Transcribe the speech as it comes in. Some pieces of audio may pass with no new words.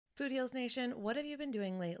Food Heals Nation, what have you been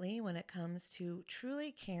doing lately when it comes to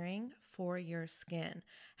truly caring for your skin?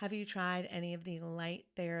 Have you tried any of the light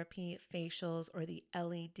therapy facials or the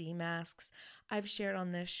LED masks? I've shared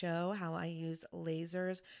on this show how I use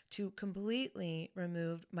lasers to completely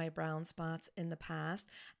remove my brown spots in the past,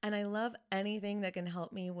 and I love anything that can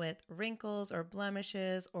help me with wrinkles or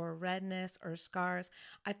blemishes or redness or scars.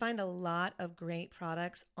 I find a lot of great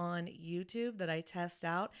products on YouTube that I test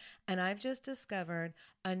out, and I've just discovered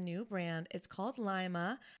a new brand. It's called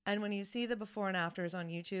Lima. And when you see the before and afters on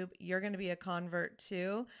YouTube, you're going to be a convert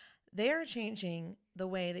too. They are changing the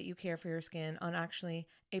way that you care for your skin on actually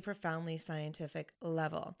a profoundly scientific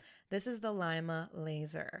level. This is the Lima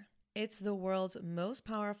laser. It's the world's most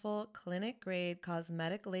powerful clinic-grade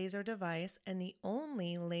cosmetic laser device and the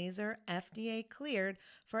only laser FDA cleared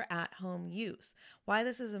for at-home use. Why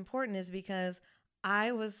this is important is because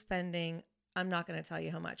I was spending, I'm not going to tell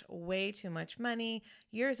you how much, way too much money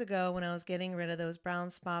years ago when I was getting rid of those brown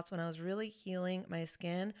spots, when I was really healing my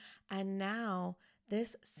skin. And now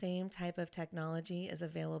this same type of technology is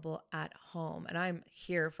available at home, and I'm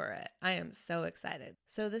here for it. I am so excited.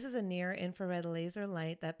 So this is a near-infrared laser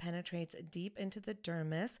light that penetrates deep into the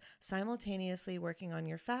dermis, simultaneously working on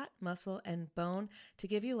your fat, muscle, and bone to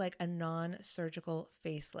give you like a non-surgical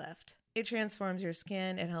facelift. It transforms your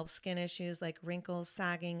skin. It helps skin issues like wrinkles,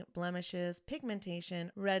 sagging, blemishes,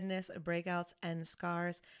 pigmentation, redness, breakouts, and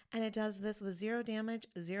scars. And it does this with zero damage,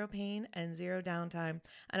 zero pain, and zero downtime.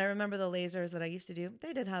 And I remember the lasers that I used to do,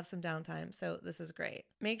 they did have some downtime, so this is great.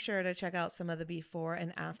 Make sure to check out some of the before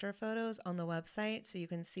and after photos on the website so you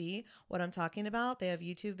can see what I'm talking about. They have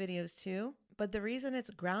YouTube videos too. But the reason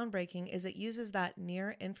it's groundbreaking is it uses that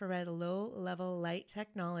near-infrared low-level light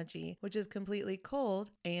technology, which is completely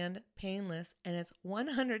cold and painless, and it's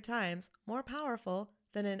 100 times more powerful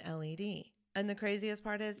than an LED. And the craziest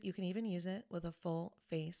part is you can even use it with a full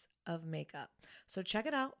face of makeup. So check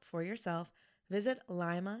it out for yourself. Visit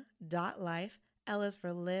lima.life. L is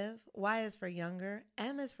for live, Y is for younger,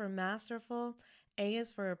 M is for masterful, A is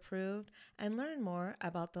for approved, and learn more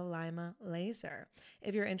about the Lima laser.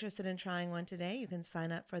 If you're interested in trying one today, you can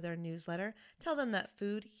sign up for their newsletter. Tell them that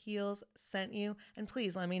Food Heals sent you, and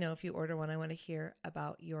please let me know if you order one. I want to hear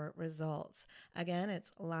about your results. Again,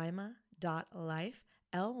 it's lima.life,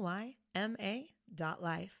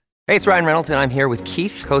 Lyma.life. Hey, it's Ryan Reynolds, and I'm here with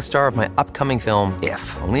Keith, co-star of my upcoming film,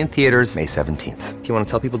 If, only in theaters May 17th. Do you want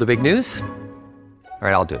to tell people the big news? All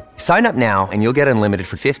right, I'll do it. Sign up now and you'll get unlimited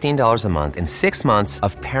for $15 a month and 6 months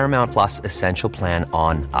of Paramount Plus Essential Plan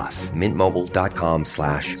on us.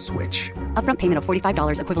 MintMobile.com/switch. Upfront payment of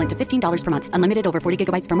 $45 equivalent to $15 per month. Unlimited over 40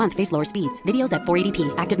 gigabytes per month. Face lower speeds. Videos at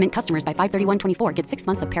 480p. Active Mint customers by 531.24 get 6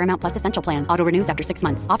 months of Paramount Plus Essential Plan. Auto renews after 6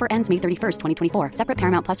 months. Offer ends May 31st, 2024. Separate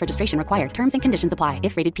Paramount Plus registration required. Terms and conditions apply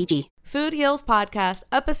if rated PG. Food Heals Podcast,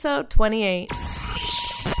 episode 28.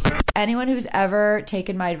 Anyone who's ever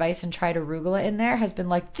taken my advice and tried arugula in there has been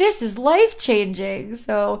like, this is life-changing.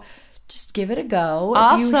 So just give it a go.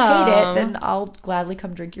 Awesome. If you hate it, then I'll gladly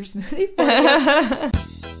come drink your smoothie for you.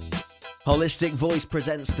 Holistic Voice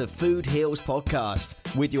presents the Food Heals podcast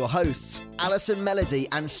with your hosts, Alison Melody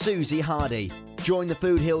and Susie Hardy. Join the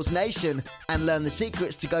Food Heals Nation and learn the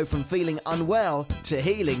secrets to go from feeling unwell to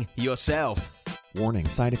healing yourself. Warning,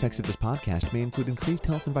 side effects of this podcast may include increased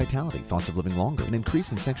health and vitality, thoughts of living longer, an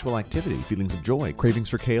increase in sexual activity, feelings of joy, cravings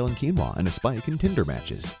for kale and quinoa, and a spike in Tinder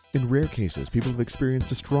matches. In rare cases, people have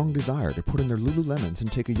experienced a strong desire to put in their Lululemons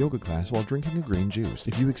and take a yoga class while drinking a green juice.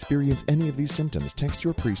 If you experience any of these symptoms, text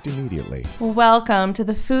your priest immediately. Welcome to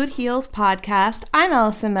the Food Heals Podcast. I'm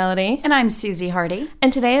Alison Melody. And I'm Susie Hardy.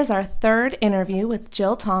 And today is our third interview with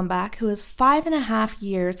Jill Tombach, who is 5.5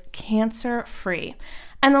 years cancer-free.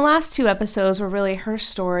 And the last 2 episodes were really her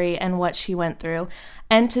story and what she went through.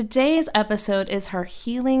 And today's episode is her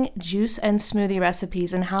healing juice and smoothie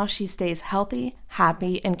recipes and how she stays healthy,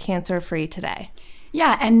 happy, and cancer-free today.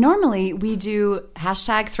 Yeah, and normally we do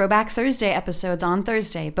hashtag Throwback Thursday episodes on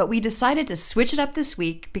Thursday, but we decided to switch it up this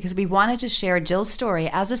week because we wanted to share Jill's story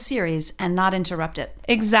as a series and not interrupt it.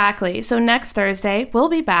 Exactly. So next Thursday, we'll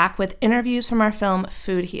be back with interviews from our film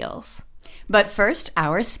Food Heals. But first,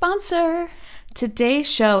 our sponsor. Today's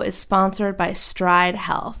show is sponsored by Stride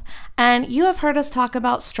Health. And you have heard us talk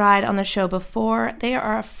about Stride on the show before. They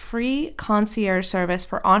are a free concierge service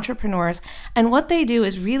for entrepreneurs, and what they do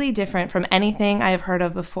is really different from anything I have heard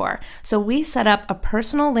of before. So we set up a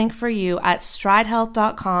personal link for you at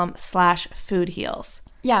stridehealth.com/foodheals.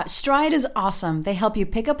 Yeah, Stride is awesome. They help you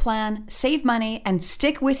pick a plan, save money, and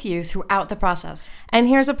stick with you throughout the process. And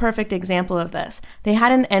here's a perfect example of this. They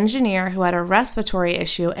had an engineer who had a respiratory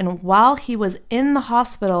issue, and while he was in the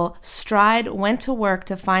hospital, Stride went to work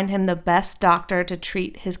to find him the best doctor to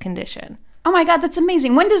treat his condition. Oh my God, that's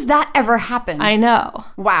amazing. When does that ever happen? I know.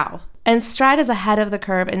 Wow. And Stride is ahead of the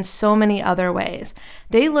curve in so many other ways.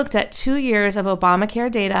 They looked at 2 years of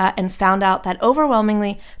Obamacare data and found out that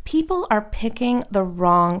overwhelmingly, people are picking the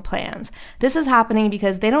wrong plans. This is happening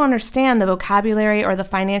because they don't understand the vocabulary or the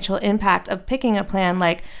financial impact of picking a plan,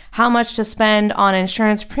 like how much to spend on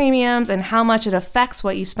insurance premiums and how much it affects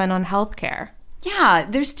what you spend on healthcare. Yeah,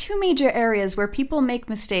 there's 2 major areas where people make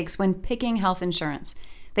mistakes when picking health insurance.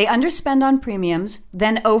 They underspend on premiums,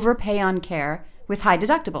 then overpay on care with high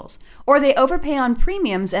deductibles, or they overpay on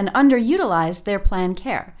premiums and underutilize their plan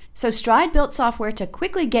care. So Stride built software to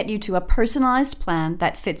quickly get you to a personalized plan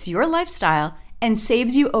that fits your lifestyle and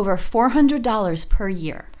saves you over $400 per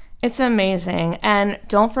year. It's amazing. And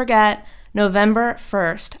don't forget, November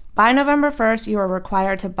 1st. By November 1st, you are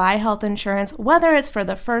required to buy health insurance, whether it's for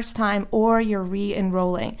the first time or you're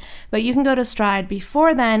re-enrolling. But you can go to Stride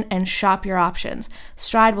before then and shop your options.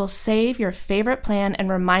 Stride will save your favorite plan and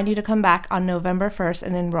remind you to come back on November 1st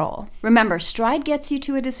and enroll. Remember, Stride gets you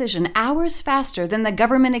to a decision hours faster than the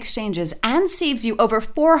government exchanges and saves you over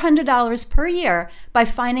 $400 per year by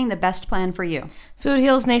finding the best plan for you. Food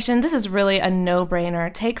Heals Nation, this is really a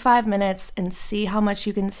no-brainer. Take 5 minutes and see how much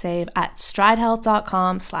you can save at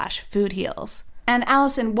stridehealth.com/foodheals. And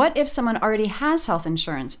Allison, what if someone already has health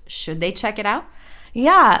insurance? Should they check it out?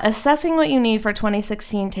 Yeah, assessing what you need for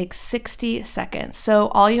 2016 takes 60 seconds. So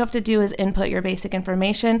all you have to do is input your basic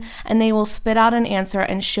information and they will spit out an answer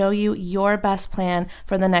and show you your best plan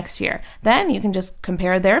for the next year. Then you can just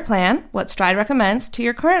compare their plan, what Stride recommends, to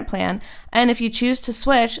your current plan. And if you choose to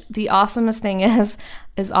switch, the awesomest thing is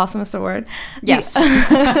awesomest a word? Yes.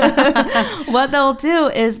 What they'll do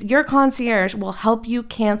is your concierge will help you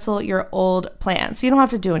cancel your old plan. So you don't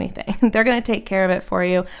have to do anything. They're going to take care of it for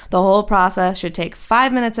you. The whole process should take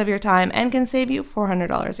 5 minutes of your time and can save you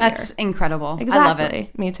 $400 a year. That's incredible. Exactly. I love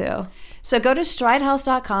it. Me too. So go to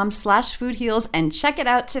stridehealth.com/foodheals and check it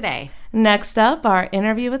out today. Next up, our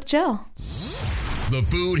interview with Jill. The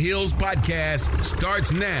Food Heals Podcast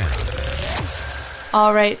starts now.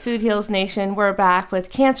 All right, Food Heals Nation, we're back with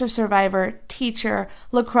cancer survivor, teacher,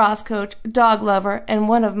 lacrosse coach, dog lover, and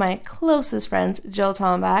one of my closest friends, Jill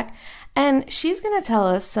Tomback. And she's going to tell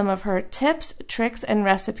us some of her tips, tricks, and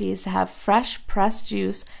recipes to have fresh pressed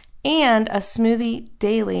juice and a smoothie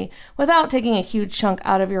daily without taking a huge chunk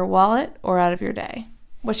out of your wallet or out of your day.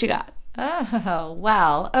 What you got? Oh,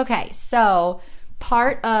 well, okay. So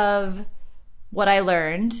part of what I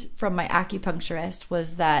learned from my acupuncturist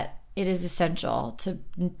was that it is essential to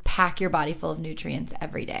pack your body full of nutrients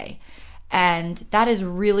every day. And that is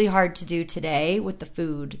really hard to do today with the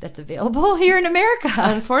food that's available here in America.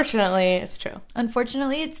 Unfortunately, it's true.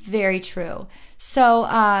 Unfortunately, it's very true. So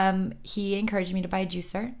he encouraged me to buy a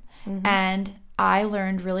juicer. Mm-hmm. And I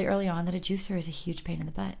learned really early on that a juicer is a huge pain in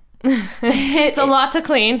the butt. It's a lot to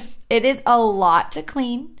clean. It is a lot to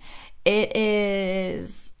clean. It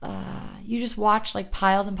is... you just watch like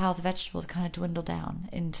piles and piles of vegetables kind of dwindle down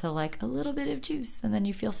into like a little bit of juice, and then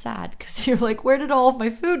you feel sad because you're like, where did all of my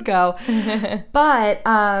food go? But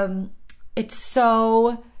it's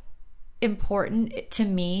so important to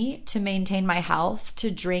me to maintain my health to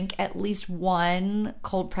drink at least one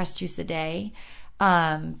cold pressed juice a day,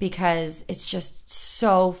 because it's just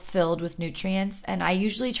so filled with nutrients. And I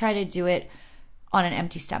usually try to do it on an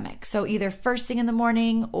empty stomach. So either first thing in the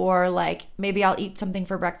morning, or like maybe I'll eat something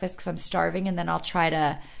for breakfast because I'm starving, and then I'll try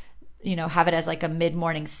to, have it as like a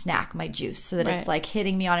mid-morning snack, my juice, so that It's like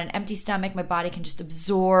hitting me on an empty stomach. My body can just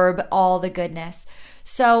absorb all the goodness.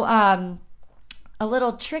 So a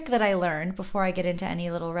little trick that I learned before I get into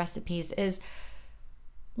any little recipes is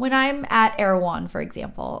when I'm at Erewhon, for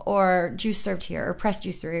example, or Juice Served Here, or Press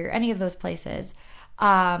Juicery, or any of those places,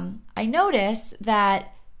 I notice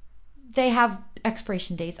that they have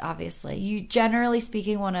expiration dates, obviously. You, generally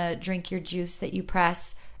speaking, want to drink your juice that you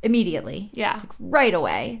press immediately. Yeah. Like right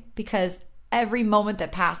away, because every moment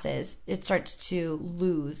that passes, it starts to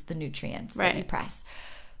lose the nutrients that you press.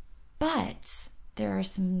 But there are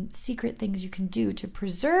some secret things you can do to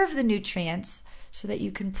preserve the nutrients so that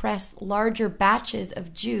you can press larger batches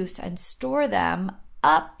of juice and store them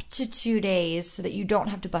up to 2 days so that you don't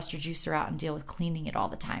have to bust your juicer out and deal with cleaning it all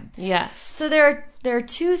the time. Yes. So there are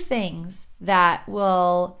 2 things that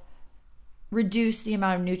will reduce the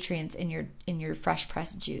amount of nutrients in your fresh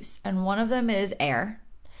pressed juice. And one of them is air,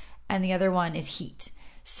 and the other one is heat.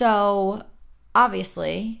 So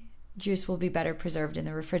obviously, juice will be better preserved in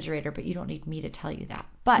the refrigerator, but you don't need me to tell you that.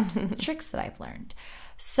 But the tricks that I've learned.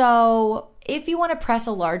 So if you want to press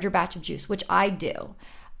a larger batch of juice, which I do,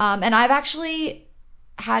 and I've actually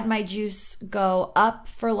had my juice go up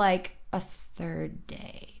for like a third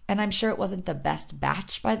day. And I'm sure it wasn't the best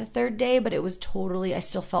batch by the third day, but it was totally, I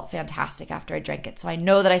still felt fantastic after I drank it. So I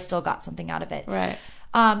know that I still got something out of it. Right.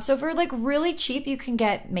 So for like really cheap, you can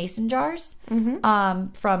get mason jars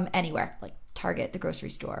from anywhere, like Target, the grocery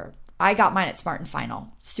store. I got mine at Smart & Final,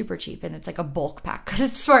 super cheap, and it's like a bulk pack because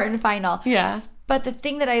it's Smart & Final. Yeah. But the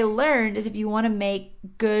thing that I learned is if you want to make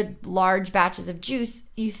good large batches of juice,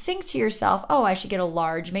 you think to yourself, oh, I should get a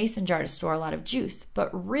large mason jar to store a lot of juice. But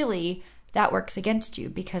really, that works against you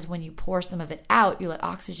because when you pour some of it out, you let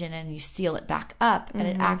oxygen in and you seal it back up, and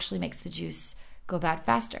it actually makes the juice go bad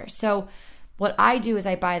faster. So what I do is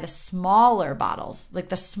I buy the smaller bottles, like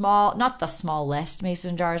the small, not the smallest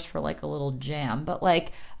mason jars for like a little jam, but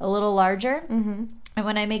like a little larger. And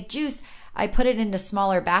when I make juice, I put it into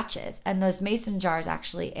smaller batches, and those mason jars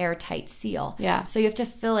actually airtight seal. Yeah. So you have to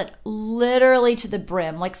fill it literally to the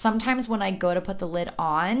brim. Like sometimes when I go to put the lid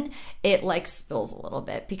on, it like spills a little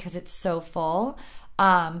bit because it's so full.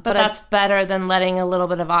 But that's better than letting a little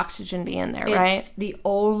bit of oxygen be in there, right? It's the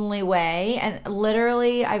only way. And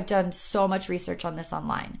literally, I've done so much research on this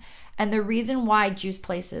online. And the reason why juice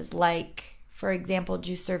places like, for example,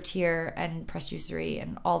 Juice Served Here and Press Juicery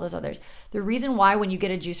and all those others, the reason why when you get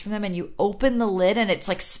a juice from them and you open the lid and it's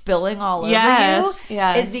like spilling all over you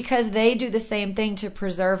is because they do the same thing to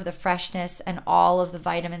preserve the freshness and all of the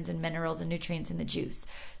vitamins and minerals and nutrients in the juice.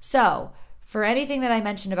 So for anything that I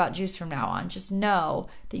mentioned about juice from now on, just know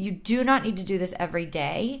that you do not need to do this every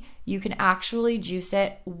day. You can actually juice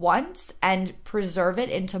it once and preserve it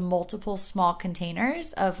into multiple small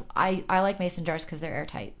containers of, I like mason jars because they're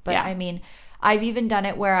airtight. But I mean, I've even done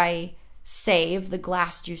it where I save the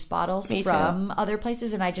glass juice bottles from other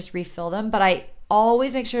places and I just refill them. But I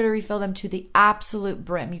always make sure to refill them to the absolute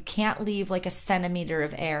brim. You can't leave like a centimeter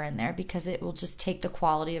of air in there because it will just take the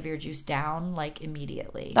quality of your juice down like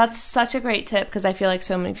immediately. That's such a great tip because I feel like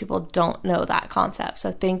so many people don't know that concept.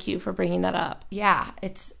 So thank you for bringing that up. Yeah,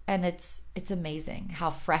 it's amazing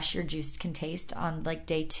how fresh your juice can taste on like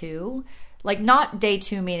day 2. Like not day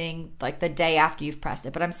 2 meaning like the day after you've pressed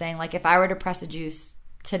it, but I'm saying like if I were to press a juice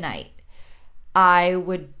tonight, I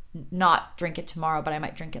would not drink it tomorrow, but I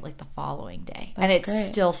might drink it like the following day. That's and it's great.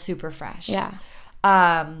 Still super fresh. Yeah.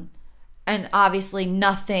 And obviously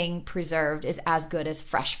nothing preserved is as good as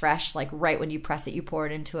fresh, like right when you press it, you pour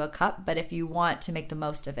it into a cup. But if you want to make the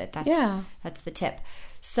most of it, that's the tip.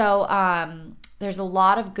 So there's a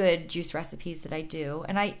lot of good juice recipes that I do.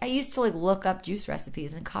 And I used to like look up juice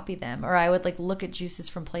recipes and copy them. Or I would like look at juices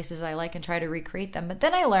from places I like and try to recreate them. But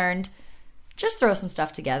then I learned just throw some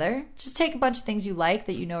stuff together. Just take a bunch of things you like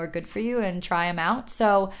that you know are good for you and try them out.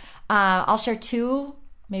 So I'll share 2,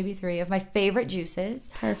 maybe 3 of my favorite juices.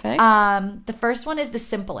 Perfect. The first one is the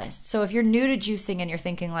simplest. So if you're new to juicing and you're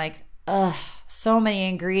thinking like, ugh, so many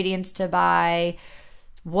ingredients to buy,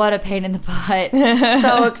 what a pain in the butt,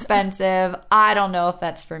 so expensive, I don't know if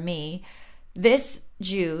that's for me. This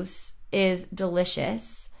juice is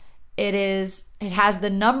delicious. It has the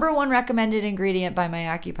number 1 recommended ingredient by my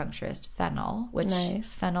acupuncturist, fennel, which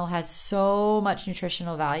fennel has so much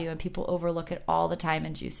nutritional value and people overlook it all the time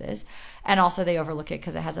in juices. And also they overlook it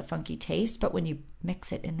because it has a funky taste, but when you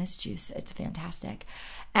mix it in this juice, it's fantastic.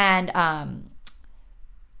 And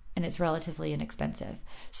it's relatively inexpensive.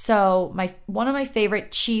 So one of my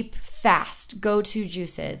favorite cheap, fast go-to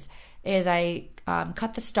juices is I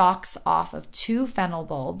cut the stalks off of 2 fennel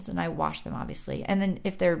bulbs and I wash them obviously. And then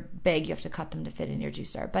if they're big, you have to cut them to fit in your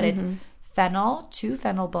juicer. But it's fennel, 2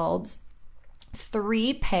 fennel bulbs,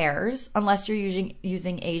 3 pears, unless you're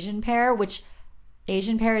using Asian pear, which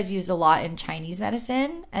Asian pear is used a lot in Chinese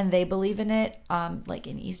medicine and they believe in it like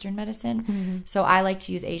in Eastern medicine. So I like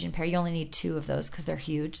to use Asian pear. You only need 2 of those because they're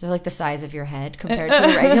huge. They're like the size of your head compared to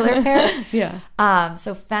a regular pear. Yeah.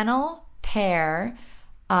 So fennel, pear,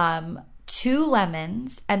 2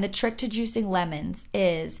 lemons, and the trick to juicing lemons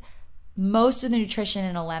is most of the nutrition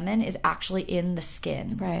in a lemon is actually in the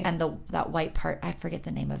skin. Right. And that white part, I forget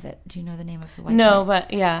the name of it. Do you know the name of the white part? No,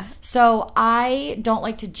 but yeah. So I don't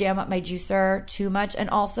like to jam up my juicer too much. And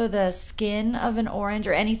also the skin of an orange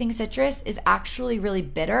or anything citrus is actually really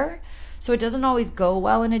bitter. So it doesn't always go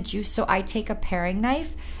well in a juice. So I take a paring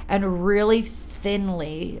knife and really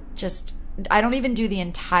thinly I don't even do the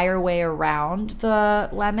entire way around the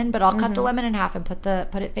lemon, but I'll cut the lemon in half and put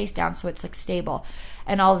it face down so it's like stable.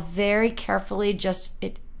 And I'll very carefully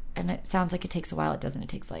and it sounds like it takes a while. It doesn't. It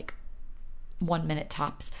takes like 1 minute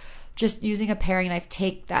tops. Just using a paring knife,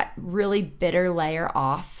 take that really bitter layer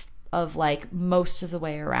off of like most of the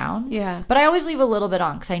way around. Yeah. But I always leave a little bit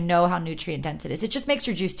on because I know how nutrient dense it is. It just makes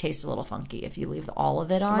your juice taste a little funky if you leave all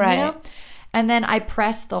of it on, right. you know? And then I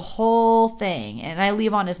press the whole thing and I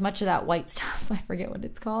leave on as much of that white stuff, I forget what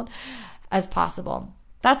it's called, as possible.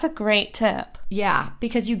 That's a great tip. Yeah,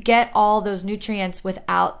 because you get all those nutrients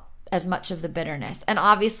without as much of the bitterness. And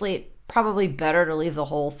obviously, probably better to leave the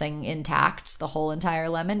whole thing intact, the whole entire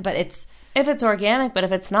lemon, but it's... If it's organic, but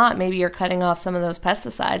if it's not, maybe you're cutting off some of those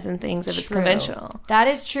pesticides and things if it's conventional. That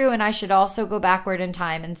is true, and I should also go backward in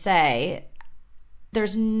time and say...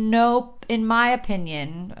 There's no, in my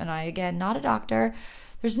opinion, and I, again, not a doctor,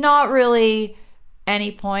 there's not really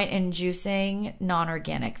any point in juicing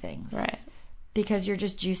non-organic things. Right. Because you're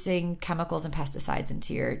just juicing chemicals and pesticides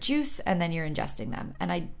into your juice and then you're ingesting them.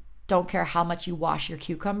 And I don't care how much you wash your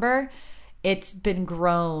cucumber, it's been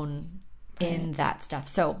grown in that stuff.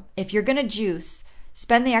 So if you're going to juice,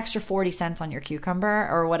 spend the extra 40 cents on your cucumber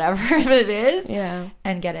or whatever it is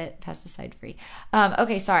and get it pesticide free.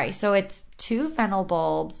 Okay, sorry. So it's 2 fennel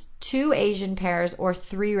bulbs, 2 Asian pears or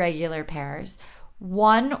 3 regular pears,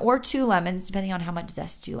 1 or 2 lemons, depending on how much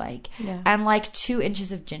zest you like, and like 2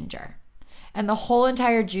 inches of ginger. And the whole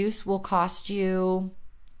entire juice will cost you,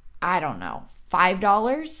 I don't know, $5,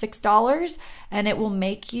 $6, and it will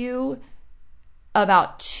make you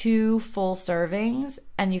about 2 full servings,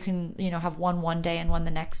 and you can, have one day and one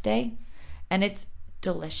the next day, and it's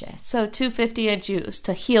delicious. So $2.50 a juice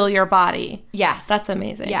to heal your body. Yes. That's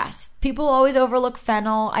amazing. Yes. People always overlook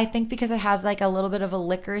fennel, I think because it has like a little bit of a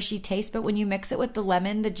licoricey taste, but when you mix it with the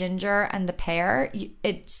lemon, the ginger, and the pear,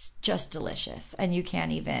 it's just delicious, and you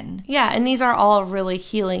can't even... Yeah, and these are all really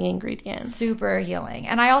healing ingredients. Super healing.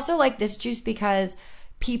 And I also like this juice because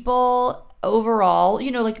people overall,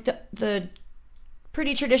 like the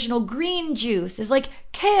pretty traditional green juice is like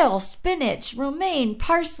kale, spinach, romaine,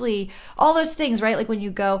 parsley, all those things, right? Like when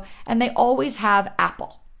you go, and they always have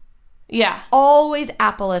apple. Yeah. Always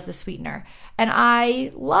apple as the sweetener. And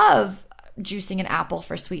I love juicing an apple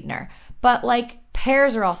for sweetener. But like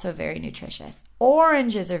pears are also very nutritious.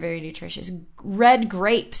 Oranges are very nutritious. Red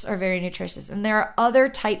grapes are very nutritious. And there are other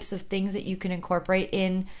types of things that you can incorporate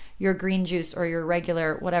in your green juice or your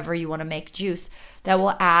regular, whatever you want to make juice, that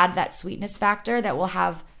will add that sweetness factor that will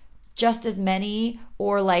have just as many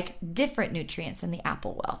or like different nutrients than the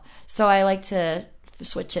apple will. So I like to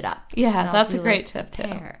switch it up. Yeah, that's a great tip too.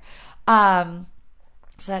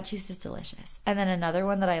 So that juice is delicious. And then another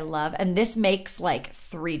one that I love, and this makes like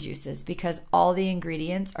 3 juices because all the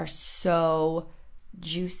ingredients are so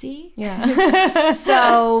juicy. Yeah.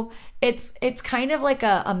 So it's kind of like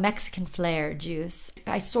a Mexican flair juice.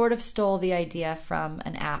 I sort of stole the idea from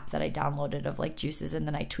an app that I downloaded of like juices, and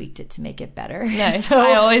then I tweaked it to make it better. Nice. So,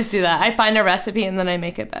 I always do that. I find a recipe and then I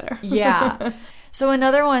make it better. Yeah. So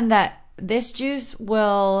another one that this juice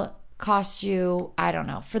will cost you, I don't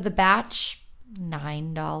know, for the batch,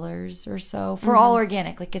 $9 or so for all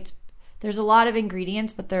organic. Like there's a lot of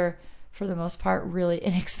ingredients, but they're for the most part really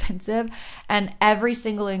inexpensive, and every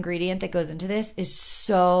single ingredient that goes into this is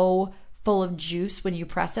so full of juice when you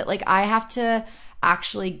press it. Like I have to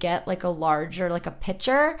actually get like a larger, like a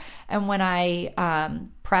pitcher, and when I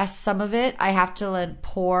press some of it, I have to then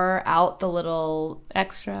pour out the little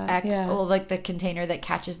like the container that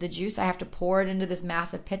catches the juice. I have to pour it into this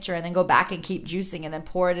massive pitcher and then go back and keep juicing and then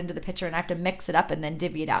pour it into the pitcher, and I have to mix it up and then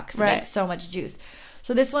divvy it out because it gets so much juice.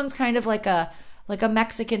 So this one's kind of like a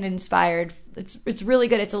Mexican inspired. It's really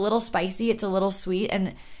good. It's a little spicy, it's a little sweet,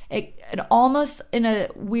 and it almost in a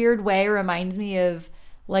weird way reminds me of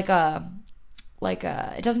like a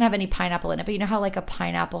it doesn't have any pineapple in it, but you know how like a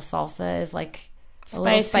pineapple salsa is like a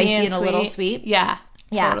little spicy and a little sweet? Yeah,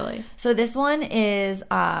 totally. So this one is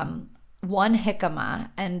 1 jicama.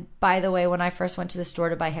 And by the way, when I first went to the store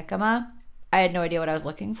to buy jicama, I had no idea what I was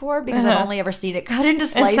looking for because I've only ever seen it cut into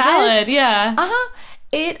slices. And salad, yeah.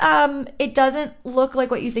 It doesn't look like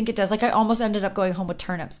what you think it does. Like I almost ended up going home with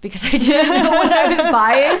turnips because I didn't know what I was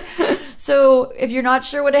buying. So if you're not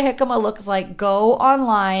sure what a jicama looks like, go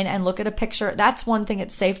online and look at a picture. That's one thing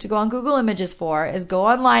it's safe to go on Google Images for, is go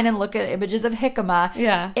online and look at images of jicama.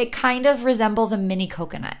 Yeah. It kind of resembles a mini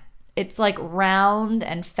coconut. It's like round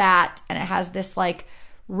and fat, and it has this like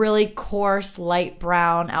really coarse light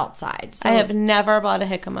brown outside. So I have never bought a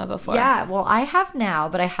jicama before. Yeah, well I have now,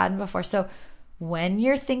 but I hadn't before. So when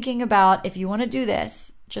you're thinking about if you want to do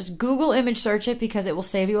this, just Google image search it because it will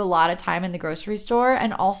save you a lot of time in the grocery store.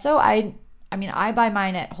 And also I buy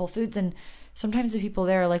mine at Whole Foods, and sometimes the people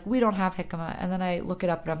there are like, we don't have jicama. And then I look it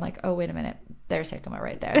up and I'm like, oh, wait a minute. There's jicama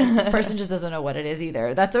right there. This person just doesn't know what it is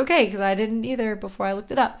either. That's okay because I didn't either before I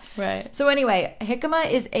looked it up. Right. So anyway, jicama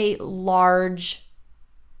is a large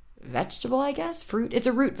vegetable, I guess. Fruit. It's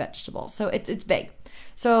a root vegetable. So it's big.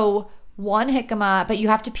 So 1 jicama, but you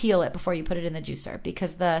have to peel it before you put it in the juicer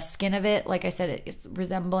because the skin of it, like I said, it's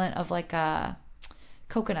resemblant of like a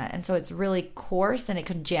coconut. And so it's really coarse and it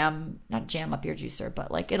could not jam up your juicer,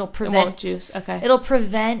 but like it'll prevent. It won't juice. Okay. It'll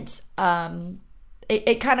prevent,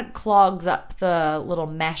 it kind of clogs up the little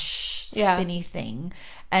mesh spinny thing.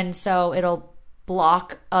 And so it'll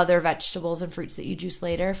block other vegetables and fruits that you juice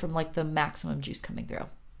later from like the maximum juice coming through.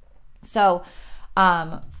 So,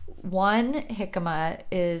 1 jicama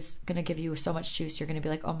is going to give you so much juice. You're going to be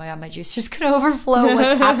like, oh my God, my juice is just going to overflow.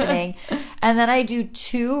 What's happening? And then I do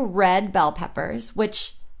 2 red bell peppers,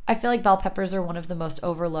 which I feel like bell peppers are one of the most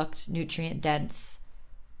overlooked nutrient dense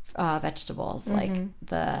vegetables. Like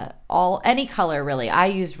any color really. I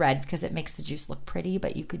use red because it makes the juice look pretty,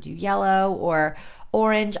 but you could do yellow or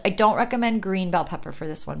orange. I don't recommend green bell pepper for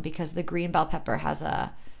this one because the green bell pepper has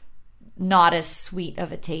a not as sweet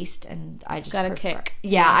of a taste, and I just prefer, kick.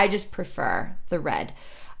 Yeah, I just prefer the red.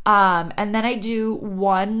 And then I do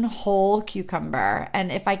 1 whole cucumber,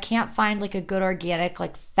 and if I can't find like a good organic,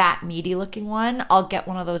 like fat, meaty looking one, I'll get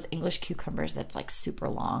one of those English cucumbers that's like super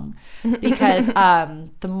long because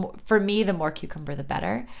for me, the more cucumber, the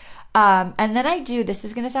better. And then I do, this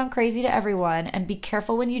is going to sound crazy to everyone, and be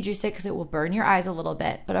careful when you juice it because it will burn your eyes a little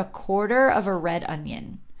bit, but 1/4 of a red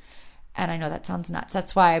onion. And I know that sounds nuts.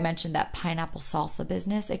 That's why I mentioned that pineapple salsa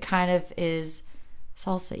business. It kind of is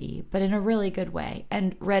salsa-y, but in a really good way.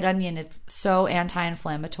 And red onion is so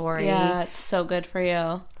anti-inflammatory. Yeah, it's so good for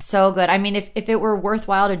you. So good. I mean, if it were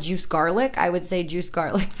worthwhile to juice garlic, I would say juice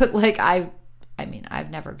garlic. But like I've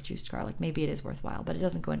never juiced garlic. Maybe it is worthwhile, but it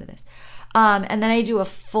doesn't go into this. And then I do a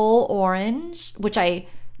full orange, which I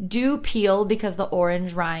do peel because the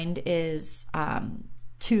orange rind is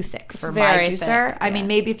too thick for my juicer. I mean,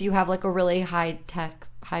 maybe if you have like a really high-tech,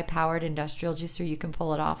 high-powered industrial juicer, you can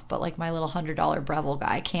pull it off. But like my little $100 Breville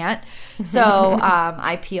guy can't. So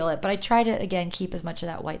I peel it. But I try to, again, keep as much of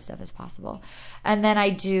that white stuff as possible. And then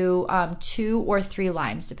I do 2 or 3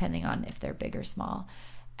 limes, depending on if they're big or small.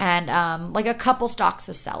 And like a couple stalks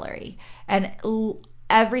of celery. And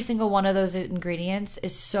every single one of those ingredients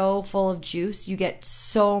is so full of juice. You get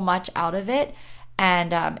so much out of it.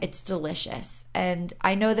 And it's delicious. And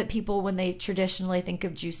I know that people, when they traditionally think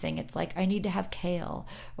of juicing, it's like, I need to have kale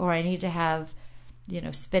or I need to have,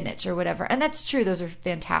 spinach or whatever. And that's true. Those are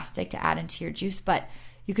fantastic to add into your juice. But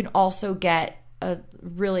you can also get a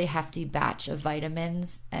really hefty batch of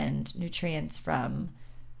vitamins and nutrients from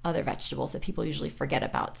other vegetables that people usually forget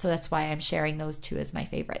about. So that's why I'm sharing those 2 as my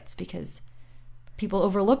favorites, because people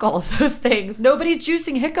overlook all of those things. Nobody's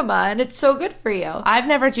juicing jicama, and it's so good for you. I've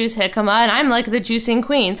never juiced jicama, and I'm like the juicing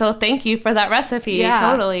queen, so thank you for that recipe. Yeah,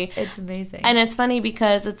 totally. It's amazing. And it's funny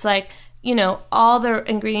because it's like, all the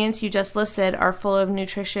ingredients you just listed are full of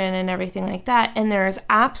nutrition and everything like that, and there is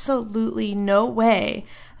absolutely no way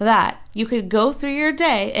that you could go through your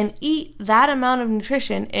day and eat that amount of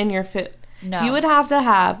nutrition in your food. No. You would have to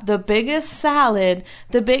have the biggest salad,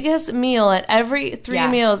 the biggest meal at every 3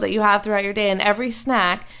 meals that you have throughout your day, and every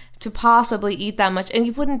snack to possibly eat that much, and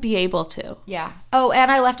you wouldn't be able to. Yeah. Oh, and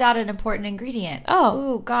I left out an important ingredient.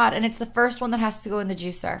 Oh. God. And it's the first one that has to go in the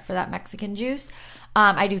juicer for that Mexican juice.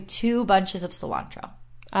 I do 2 bunches of cilantro.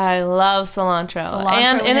 I love cilantro.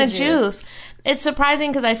 And in a juice. It's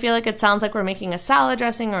surprising because I feel like it sounds like we're making a salad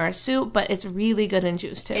dressing or a soup, but it's really good in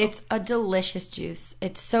juice too. It's a delicious juice.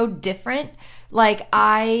 It's so different. Like,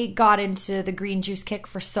 I got into the green juice kick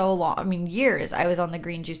for so long. I mean, years I was on the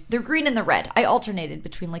green juice. The green and the red. I alternated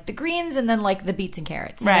between like the greens and then like the beets and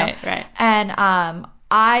carrots. Right. And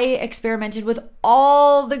I experimented with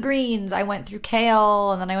all the greens. I went through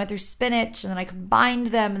kale, and then I went through spinach, and then I combined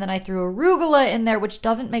them, and then I threw arugula in there, which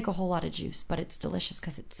doesn't make a whole lot of juice, but it's delicious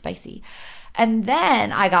because it's spicy. And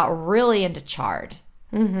then I got really into chard.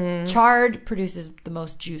 Mm-hmm. Chard produces the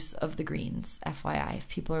most juice of the greens, FYI, if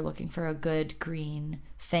people are looking for a good green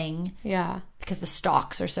thing. Yeah. Because the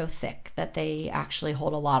stalks are so thick that they actually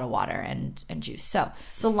hold a lot of water and juice. So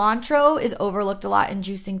cilantro is overlooked a lot in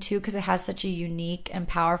juicing too because it has such a unique and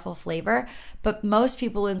powerful flavor. But most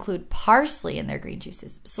people include parsley in their green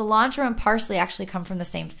juices. Cilantro and parsley actually come from the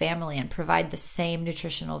same family and provide the same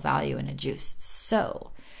nutritional value in a juice.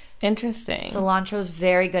 So interesting. Cilantro is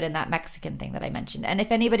very good in that Mexican thing that I mentioned. And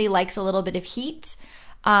if anybody likes a little bit of heat,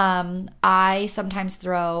 I sometimes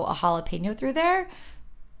throw a jalapeno through there.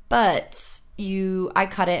 But I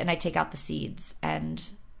cut it and I take out the seeds and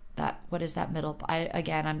what is that middle?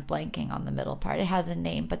 I'm blanking on the middle part. It has a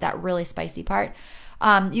name, but that really spicy part,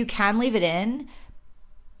 you can leave it in,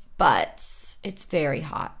 but It's very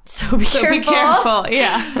hot. So be careful. Be careful.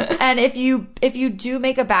 Yeah. And if you do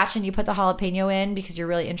make a batch and you put the jalapeno in because you're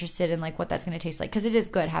really interested in like what that's going to taste like, because it is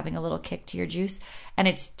good having a little kick to your juice, and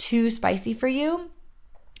it's too spicy for you,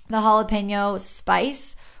 the jalapeno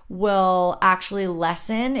spice will actually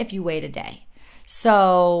lessen if you wait a day.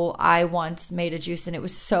 So I once made a juice and it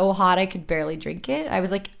was so hot I could barely drink it.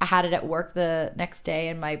 I had it at work the next day,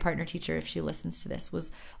 and my partner teacher, if she listens to this,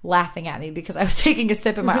 was laughing at me because I was taking a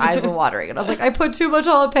sip and my eyes were watering. And I was like, I put too much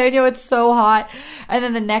jalapeno, it's so hot. And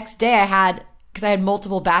then the next day because I had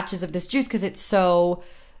multiple batches of this juice because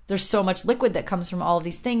there's so much liquid that comes from all of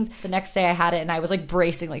these things. The next day I had it and I was like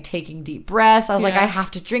bracing, like taking deep breaths. I was like, I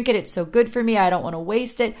have to drink it. It's so good for me. I don't want to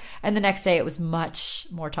waste it. And the next day it was much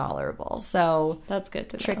more tolerable. So that's good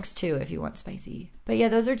to know. Tricks too if you want spicy. But yeah,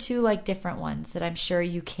 those are two like different ones that I'm sure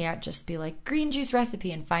you can't just be like green juice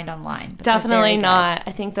recipe and find online. But definitely not.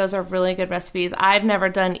 I think those are really good recipes. I've never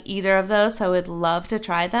done either of those, so I would love to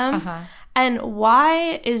try them. And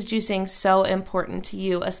why is juicing so important to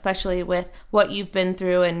you, especially with what you've been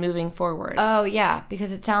through and moving forward? Oh, yeah,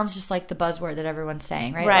 because it sounds just like the buzzword that everyone's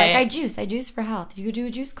saying, right? Right. Like, I juice for health. You could do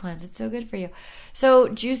a juice cleanse. It's so good for you. So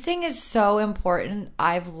juicing is so important.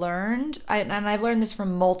 I've learned this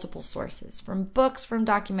from multiple sources, from books, from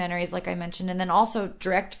documentaries, like I mentioned, and then also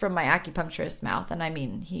direct from my acupuncturist's mouth. And I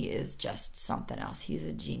mean, he is just something else. He's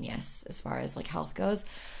a genius as far as like health goes.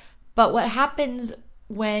 But what happens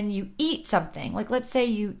when you eat something, like let's say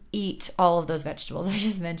you eat all of those vegetables I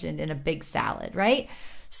just mentioned in a big salad, right?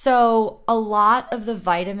 So a lot of the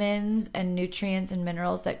vitamins and nutrients and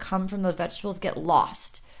minerals that come from those vegetables get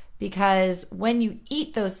lost because when you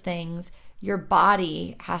eat those things, your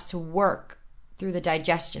body has to work through the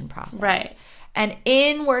digestion process. Right. And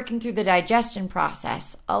in working through the digestion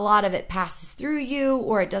process, a lot of it passes through you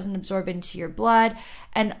or it doesn't absorb into your blood.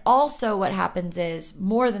 And also what happens is,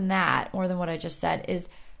 more than what I just said, is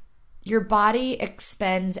your body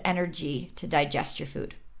expends energy to digest your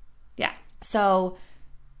food. Yeah. So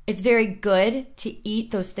it's very good to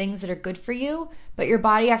eat those things that are good for you, but your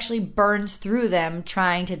body actually burns through them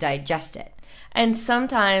trying to digest it. And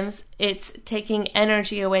sometimes it's taking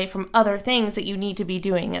energy away from other things that you need to be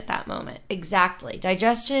doing at that moment. Exactly.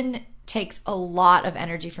 Digestion takes a lot of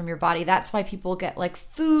energy from your body. That's why people get like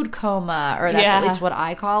food coma, or that's at least what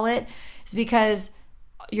I call it, is because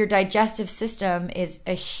your digestive system is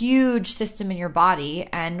a huge system in your body.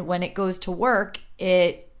 And when it goes to work,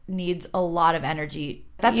 it needs a lot of energy.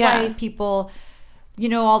 That's why people,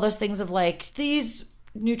 all those things of like, these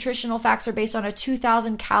nutritional facts are based on a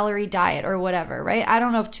 2,000 calorie diet or whatever, right? I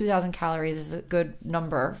don't know if 2,000 calories is a good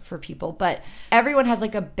number for people, but everyone has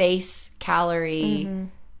like a base calorie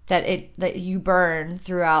that you burn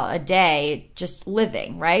throughout a day just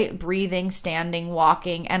living, right? Breathing, standing,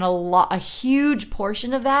 walking, and a huge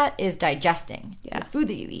portion of that is digesting the food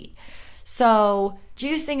that you eat. So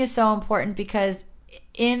juicing is so important because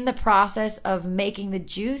in the process of making the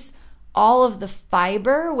juice, all of the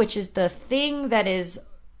fiber, which is the thing that is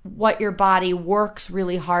what your body works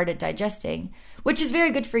really hard at digesting, which is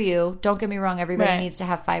very good for you. Don't get me wrong, everybody needs to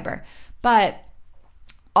have fiber. But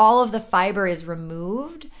all of the fiber is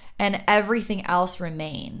removed and everything else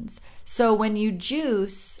remains. So when you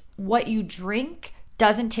juice, what you drink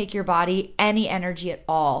doesn't take your body any energy at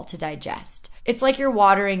all to digest. It's like you're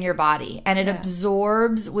watering your body and it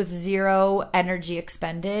absorbs with zero energy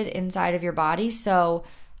expended inside of your body. So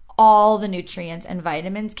all the nutrients and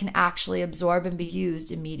vitamins can actually absorb and be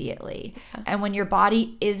used immediately. And when your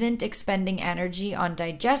body isn't expending energy on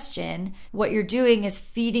digestion, what you're doing is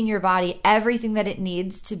feeding your body everything that it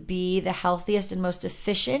needs to be the healthiest and most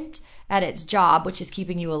efficient at its job, which is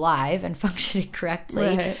keeping you alive and functioning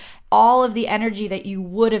correctly. Right. All of the energy that you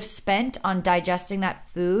would have spent on digesting that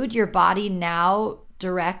food, your body now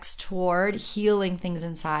directs toward healing things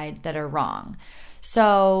inside that are wrong.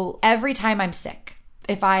 So every time I'm sick,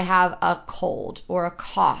 if I have a cold or a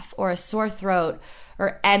cough or a sore throat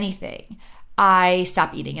or anything, I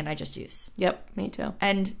stop eating and I just juice. Yep, me too.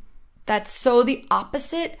 And that's so the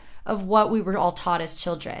opposite of what we were all taught as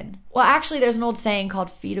children. Well, actually, there's an old saying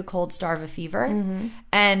called feed a cold, starve a fever.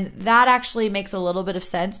 And that actually makes a little bit of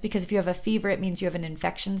sense because if you have a fever, it means you have an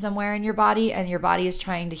infection somewhere in your body and your body is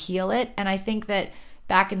trying to heal it. And I think that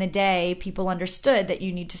back in the day, people understood that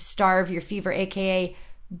you need to starve your fever, aka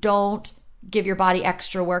don't give your body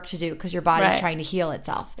extra work to do because your body's trying to heal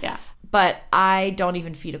itself. Yeah. But I don't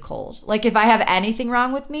even feed a cold. Like if I have anything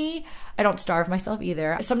wrong with me, I don't starve myself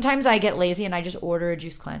either. Sometimes I get lazy and I just order a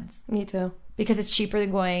juice cleanse. Me too. Because it's cheaper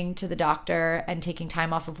than going to the doctor and taking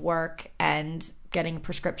time off of work and getting a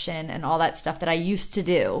prescription and all that stuff that I used to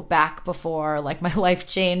do back before like my life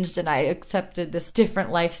changed and I accepted this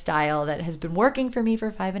different lifestyle that has been working for me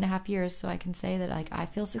for 5.5 years. So I can say that like I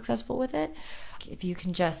feel successful with it. If you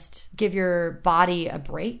can just give your body a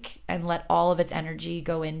break and let all of its energy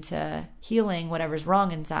go into healing whatever's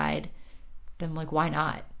wrong inside, then like why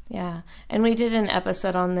not? Yeah. And we did an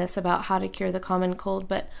episode on this about how to cure the common cold,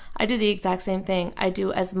 but I do the exact same thing. I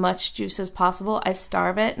do as much juice as possible. I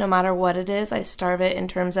starve it no matter what it is. I starve it in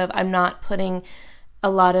terms of I'm not putting a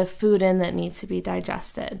lot of food in that needs to be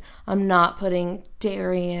digested. I'm not putting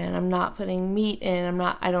dairy in. I'm not putting meat in.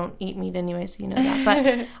 I don't eat meat anyway, so you know that.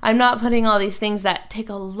 But I'm not putting all these things that take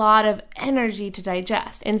a lot of energy to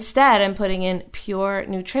digest. Instead, I'm putting in pure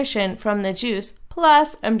nutrition from the juice.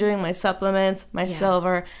 Plus, I'm doing my supplements, my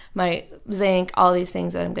silver, my zinc, all these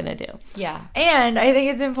things that I'm going to do. Yeah. And I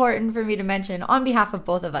think it's important for me to mention on behalf of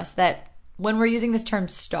both of us that when we're using this term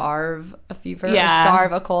starve a fever or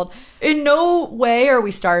starve a cold, in no way are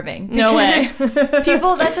we starving. No way.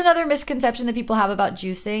 People, that's another misconception that people have about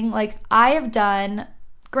juicing. Like I have done,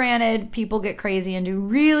 granted, people get crazy and do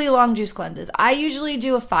really long juice cleanses. I usually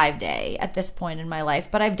do a 5-day at this point in my life,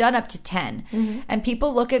 but I've done up to 10. Mm-hmm. And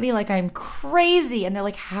people look at me like I'm crazy. And they're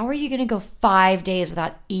like, how are you going to go 5 days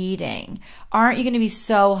without eating? Aren't you going to be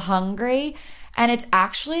so hungry? And it's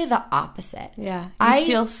actually the opposite. Yeah. I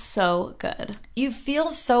feel so good. You feel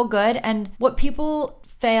so good. And what people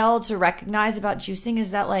fail to recognize about juicing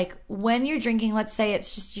is that like when you're drinking, let's say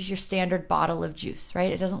it's just your standard bottle of juice,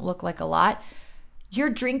 right? It doesn't look like a lot. You're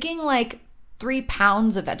drinking like 3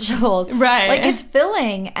 pounds of vegetables. Right. Like it's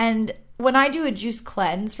filling. And when I do a juice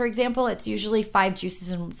cleanse, for example, it's usually 5 juices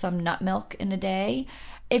and some nut milk in a day.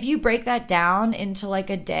 If you break that down into like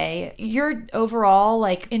a day, you're overall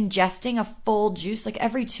like ingesting a full juice like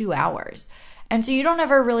every 2 hours. And so you don't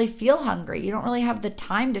ever really feel hungry. You don't really have the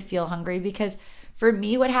time to feel hungry because for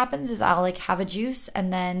me, what happens is I'll like have a juice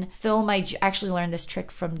and then fill my I actually learned this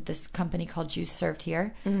trick from this company called Juice Served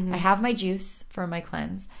Here. Mm-hmm. I have my juice for my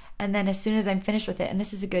cleanse. And then as soon as I'm finished with it, and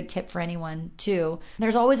this is a good tip for anyone too,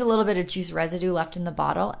 there's always a little bit of juice residue left in the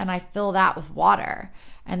bottle and I fill that with water.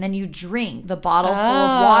 And then you drink the bottle full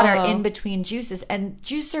of water in between juices. And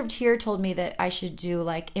Juice Served Here told me that I should do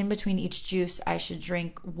like in between each juice, I should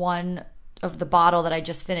drink one of the bottle that I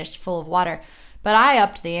just finished full of water. But I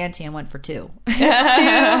upped the ante and went for 2. 2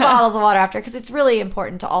 bottles of water after because it's really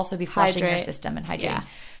important to also be flushing your system and hydrating. Yeah.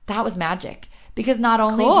 That was magic. Because not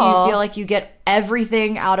only do you feel like you get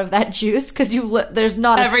everything out of that juice, because there's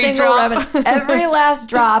not a single remedy, every last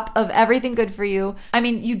drop of everything good for you. I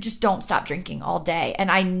mean, you just don't stop drinking all day. And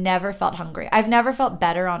I never felt hungry. I've never felt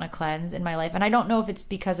better on a cleanse in my life. And I don't know if it's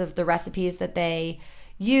because of the recipes that they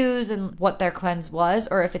use and what their cleanse was,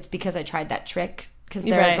 or if it's because I tried that trick. Because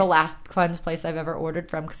they're the last cleanse place I've ever ordered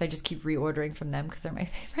from because I just keep reordering from them because they're my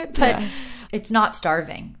favorite. But it's not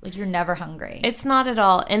starving. Like you're never hungry. It's not at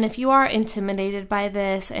all. And if you are intimidated by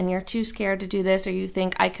this and you're too scared to do this or you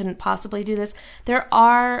think I couldn't possibly do this, there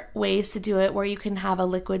are ways to do it where you can have a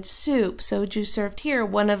liquid soup. So Juice Served Here,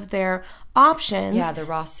 one of their options the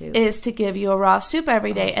raw soup is to give you a raw soup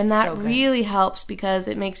every day. And that really helps because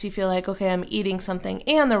it makes you feel like, okay, I'm eating something.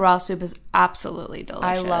 And the raw soup is absolutely delicious.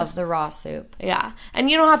 I love the raw soup. Yeah. And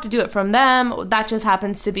you don't have to do it from them. That just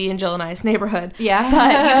happens to be in Jill and I's neighborhood. Yeah.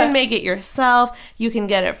 But you can make it yourself. You can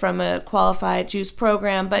get it from a qualified juice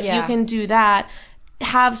program. But you can do that.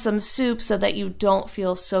 Have some soup so that you don't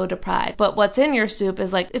feel so deprived. But what's in your soup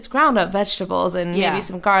is like, it's ground up vegetables and maybe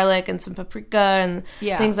some garlic and some paprika and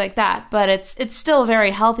things like that. But it's still very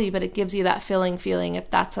healthy, but it gives you that filling feeling if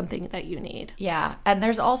that's something that you need. Yeah. And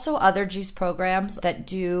there's also other juice programs that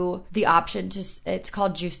do the option to, it's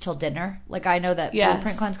called Juice Till Dinner. Like I know that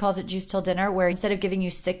Blueprint Cleanse calls it Juice Till Dinner, where instead of giving you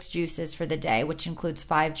 6 juices for the day, which includes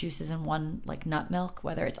 5 juices and 1 like nut milk,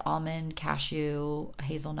 whether it's almond, cashew,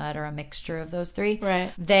 hazelnut, or a mixture of those 3. Right.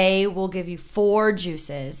 They will give you 4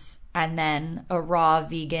 juices and then a raw,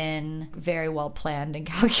 vegan, very well planned and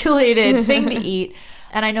calculated thing to eat.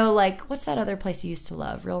 And I know, like, what's that other place you used to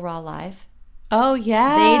love? Real Raw Live? Oh,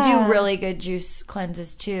 yeah. They do really good juice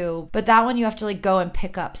cleanses too. But that one you have to like go and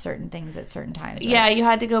pick up certain things at certain times, right? Yeah, you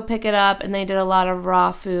had to go pick it up, and they did a lot of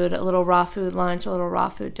raw food, a little raw food lunch, a little raw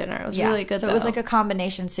food dinner. It was really good, So it was like a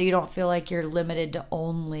combination, so you don't feel like you're limited to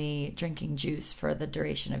only drinking juice for the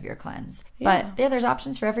duration of your cleanse. But there's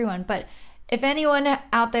options for everyone. But if anyone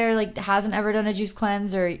out there like hasn't ever done a juice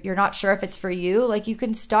cleanse, or you're not sure if it's for you, like you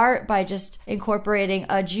can start by just incorporating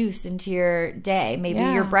a juice into your day. Maybe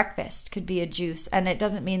your breakfast could be a juice, and it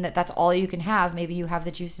doesn't mean that that's all you can have. Maybe you have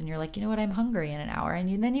the juice and you're like, you know what, I'm hungry in an hour,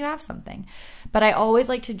 and then you have something. But I always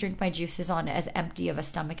like to drink my juices on as empty of a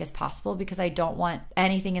stomach as possible, because I don't want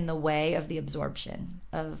anything in the way of the absorption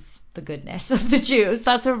of the goodness of the juice.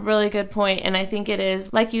 That's a really good point. And I think it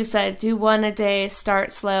is, like you said, do one a day,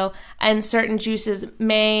 start slow. And certain juices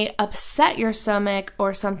may upset your stomach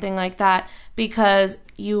or something like that because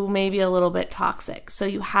you may be a little bit toxic. So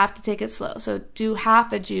you have to take it slow. So do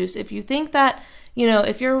half a juice. If you think that,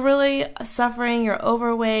 if you're really suffering, you're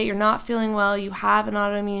overweight, you're not feeling well, you have an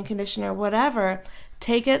autoimmune condition or whatever,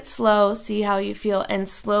 take it slow, see how you feel, and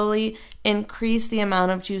slowly increase the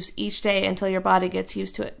amount of juice each day until your body gets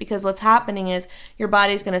used to it. Because what's happening is your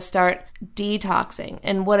body's going to start detoxing.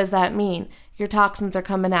 And what does that mean? Your toxins are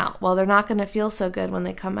coming out. Well, they're not going to feel so good when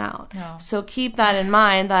they come out. No. So keep that in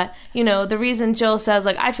mind, that, the reason Jill says,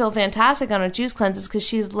 like, I feel fantastic on a juice cleanse is because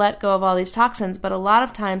she's let go of all these toxins. But a lot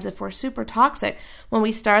of times, if we're super toxic, when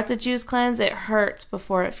we start the juice cleanse, it hurts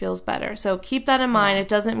before it feels better. So keep that in mind. It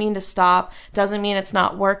doesn't mean to stop. Doesn't mean it's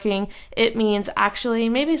not working. It means actually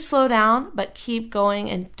maybe slow down, but keep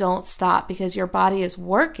going and don't stop, because your body is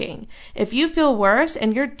working. If you feel worse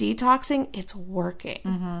and you're detoxing, it's working.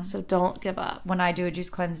 Mm-hmm. So don't give up. When I do a juice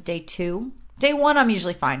cleanse day 2, day 1 I'm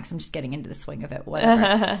usually fine because I'm just getting into the swing of it,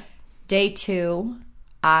 whatever. Day 2,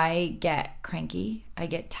 I get cranky, I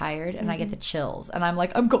get tired, and I get the chills. And I'm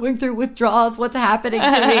like, I'm going through withdrawals. What's happening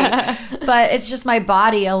to me? But it's just my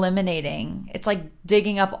body eliminating. It's like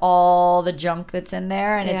digging up all the junk that's in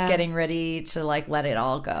there, and it's getting ready to like let it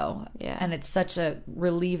all go. Yeah. And it's such a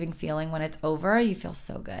relieving feeling when it's over. You feel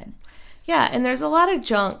so good. Yeah, and there's a lot of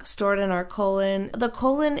junk stored in our colon. The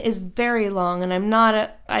colon is very long, and I'm not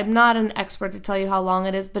an expert to tell you how long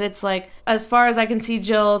it is, but it's like, as far as I can see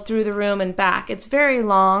Jill through the room and back, it's very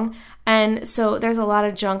long. And so there's a lot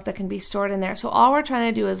of junk that can be stored in there. So all we're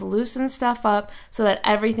trying to do is loosen stuff up so that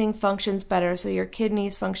everything functions better, so your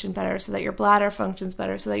kidneys function better, so that your bladder functions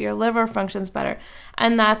better, so that your liver functions better.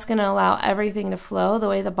 And that's going to allow everything to flow the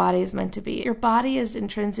way the body is meant to be. Your body is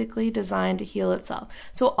intrinsically designed to heal itself.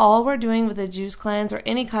 So all we're doing with a juice cleanse or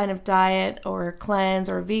any kind of diet or cleanse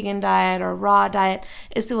or vegan diet or raw diet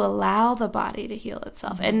is to allow the body to heal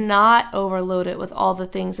itself and not overload it with all the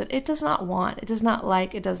things that it does not want, it does not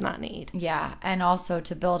like, it does not need. Yeah, and also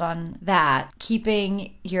to build on that,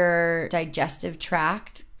 keeping your digestive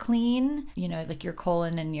tract clean, like your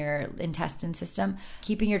colon and your intestine system,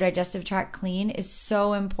 keeping your digestive tract clean is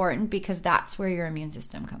so important, because that's where your immune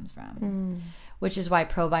system comes from, which is why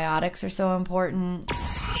probiotics are so important.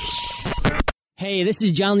 Hey, this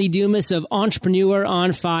is John Lee Dumas of Entrepreneur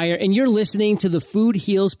on Fire, and you're listening to the Food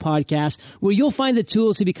Heals podcast, where you'll find the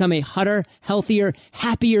tools to become a hotter, healthier,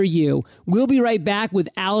 happier you. We'll be right back with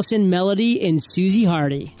Allison, Melody, and Susie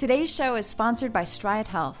Hardy. Today's show is sponsored by Stride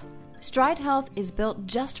Health. Stride Health is built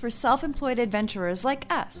just for self-employed adventurers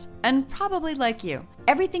like us, and probably like you.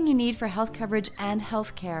 Everything you need for health coverage and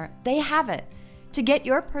health care, they have it. To get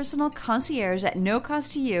your personal concierge at no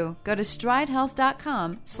cost to you, go to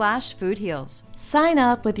stridehealth.com/foodheals. Sign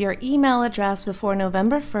up with your email address before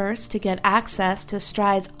November 1st to get access to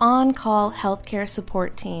Stride's on-call healthcare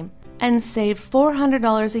support team and save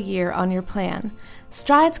 $400 a year on your plan.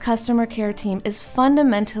 Stride's customer care team is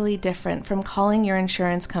fundamentally different from calling your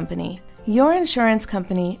insurance company. Your insurance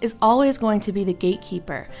company is always going to be the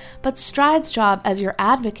gatekeeper, but Stride's job as your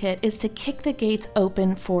advocate is to kick the gates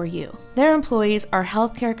open for you. Their employees are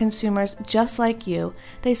healthcare consumers just like you.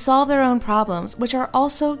 They solve their own problems, which are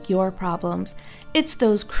also your problems. It's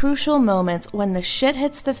those crucial moments when the shit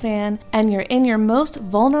hits the fan and you're in your most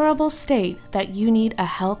vulnerable state that you need a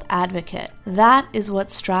health advocate. That is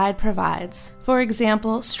what Stride provides. For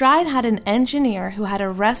example, Stride had an engineer who had a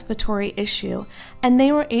respiratory issue, and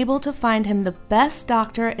they were able to find him the best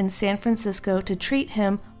doctor in San Francisco to treat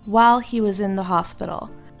him while he was in the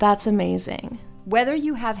hospital. That's amazing. Whether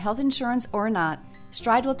you have health insurance or not,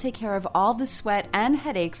 Stride will take care of all the sweat and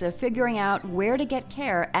headaches of figuring out where to get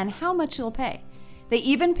care and how much you'll pay. They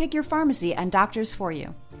even pick your pharmacy and doctors for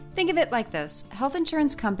you. Think of it like this. Health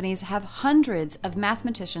insurance companies have hundreds of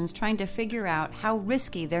mathematicians trying to figure out how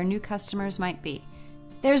risky their new customers might be.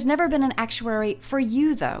 There's never been an actuary for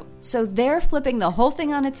you, though, so they're flipping the whole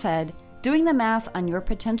thing on its head, doing the math on your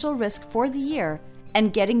potential risk for the year,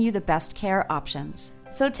 and getting you the best care options.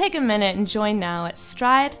 So take a minute and join now at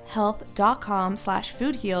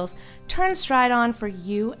stridehealth.com/foodheals. Turn Stride on for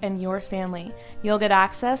you and your family. You'll get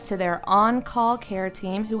access to their on-call care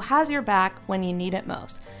team who has your back when you need it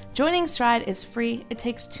most. Joining Stride is free, it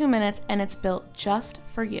takes 2 minutes, and it's built just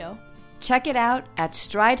for you. Check it out at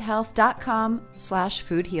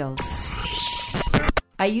stridehealth.com/foodheals.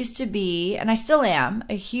 I used to be, and I still am,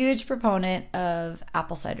 a huge proponent of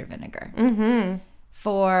apple cider vinegar.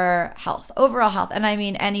 For health, overall health. And I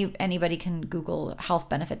mean, anybody can Google health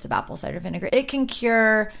benefits of apple cider vinegar. It can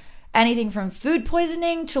cure anything from food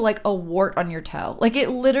poisoning to like a wart on your toe. Like, it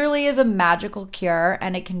literally is a magical cure,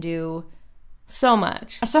 and it can do so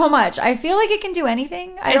much. I feel like it can do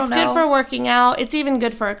anything. I don't know. It's good for working out. It's even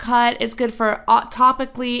good for a cut. It's good for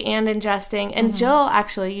topically and ingesting. And Jill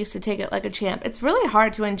actually used to take it like a champ. It's really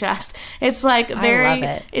hard to ingest. It's like very, I love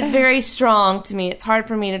it. It's very strong to me. It's hard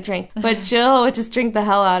for me to drink. But Jill would just drink the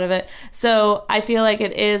hell out of it. So I feel like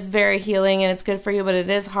it is very healing and it's good for you, but it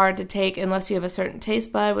is hard to take unless you have a certain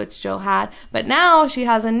taste bud, which Jill had. But now she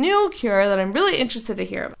has a new cure that I'm really interested to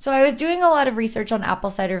hear about. So I was doing a lot of research on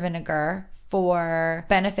apple cider vinegar for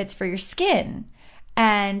benefits for your skin.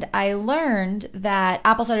 And I learned that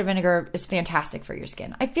apple cider vinegar is fantastic for your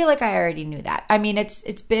skin. I feel like I already knew that. I mean, it's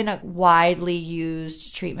been a widely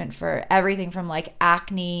used treatment for everything from like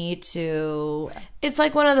acne to... It's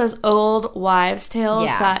like one of those old wives' tales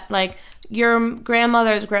that like your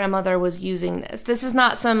grandmother's grandmother was using this. This is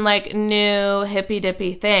not some like new hippy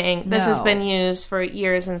dippy thing. This has been used for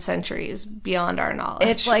years and centuries beyond our knowledge.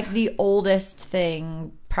 It's like the oldest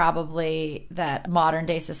thing probably that modern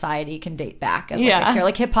day society can date back as like a cure.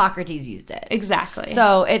 Like Hippocrates used it. Exactly.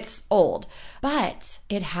 So it's old. But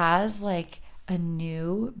it has like a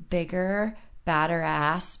new, bigger, badder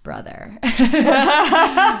ass brother.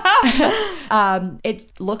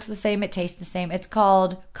 It looks the same, it tastes the same. It's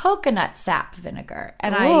called coconut sap vinegar.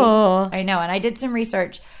 And I know, and I did some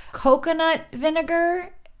research. Coconut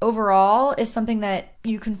vinegar overall is something that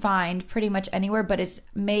you can find pretty much anywhere, but it's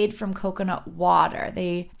made from coconut water.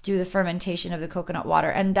 They do the fermentation of the coconut water,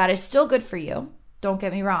 and that is still good for you. Don't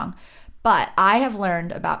get me wrong. But I have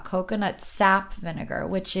learned about coconut sap vinegar,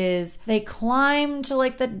 which is they climb to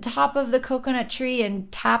like the top of the coconut tree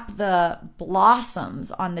and tap the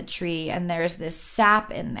blossoms on the tree, and there's this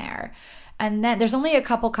sap in there. And then there's only a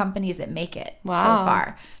couple companies that make it so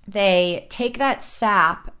far. They take that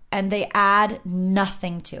sap and they add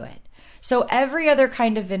nothing to it. So every other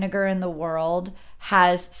kind of vinegar in the world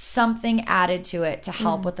has something added to it to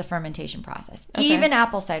help with the fermentation process. Okay. Even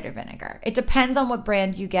apple cider vinegar. It depends on what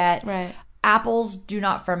brand you get. Right. Apples do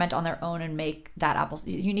not ferment on their own and make that apple.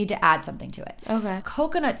 You need to add something to it. Okay.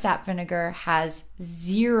 Coconut sap vinegar has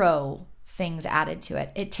 0 things added to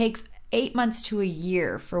it. It takes 8 months to a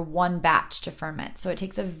year for one batch to ferment. So it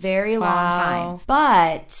takes a very long time.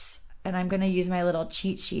 But... and I'm going to use my little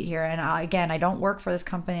cheat sheet here. And I don't work for this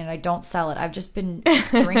company and I don't sell it. I've just been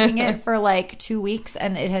drinking it for like 2 weeks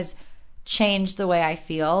and it has changed the way I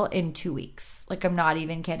feel in 2 weeks. Like, I'm not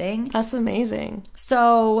even kidding. That's amazing.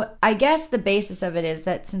 So I guess the basis of it is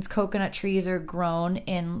that since coconut trees are grown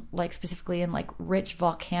in like specifically in like rich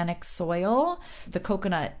volcanic soil, the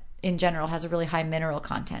coconut in general has a really high mineral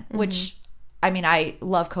content, which... I mean, I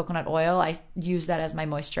love coconut oil. I use that as my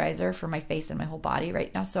moisturizer for my face and my whole body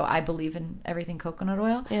right now. So I believe in everything coconut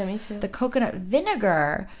oil. Yeah, me too. The coconut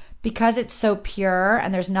vinegar, because it's so pure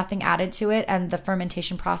and there's nothing added to it and the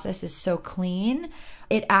fermentation process is so clean,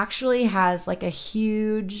 it actually has like a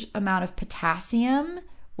huge amount of potassium,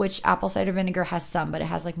 which apple cider vinegar has some, but it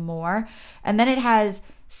has like more. And then it has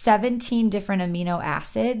 17 different amino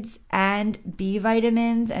acids and B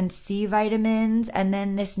vitamins and C vitamins, and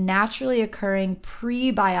then this naturally occurring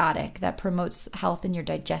prebiotic that promotes health in your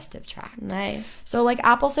digestive tract. Nice. So like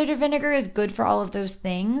apple cider vinegar is good for all of those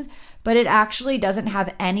things, but it actually doesn't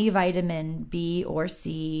have any vitamin B or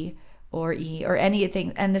C or E or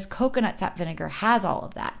anything. And this coconut sap vinegar has all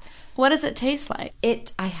of that. What does it taste like?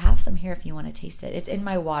 I have some here if you want to taste it. It's in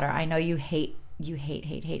my water. I know you hate.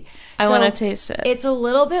 I want to taste it. It's a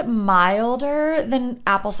little bit milder than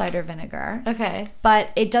apple cider vinegar. Okay. But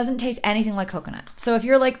it doesn't taste anything like coconut. So if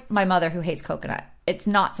you're like my mother who hates coconut, it's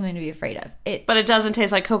not something to be afraid of. But it doesn't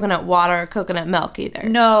taste like coconut water or coconut milk either.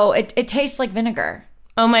 No, it tastes like vinegar.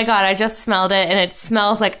 Oh my God, I just smelled it and it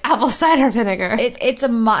smells like apple cider vinegar. It's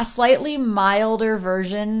a slightly milder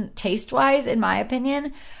version, taste-wise, in my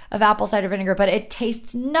opinion, of apple cider vinegar, but it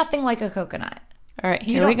tastes nothing like a coconut. All right,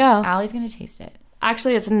 here we go. Allie's going to taste it.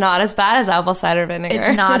 Actually, it's not as bad as apple cider vinegar.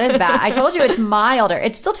 It's not as bad. I told you it's milder.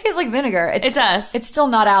 It still tastes like vinegar. It does. It's still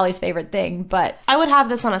not Allie's favorite thing, but... I would have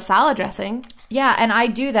this on a salad dressing. Yeah, and I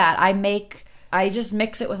do that. I make I just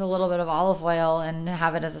mix it with a little bit of olive oil and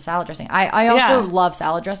have it as a salad dressing. I also love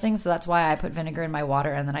salad dressing, so that's why I put vinegar in my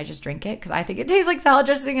water and then I just drink it, because I think it tastes like salad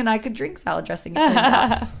dressing and I could drink salad dressing, it turns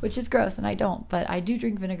out, which is gross, and I don't, but I do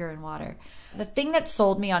drink vinegar and water. The thing that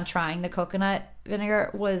sold me on trying the coconut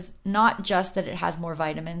vinegar was not just that it has more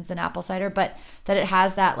vitamins than apple cider, but that it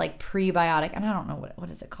has that like prebiotic, and I don't know what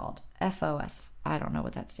is it called? FOS. I don't know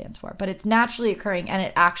what that stands for, but it's naturally occurring, and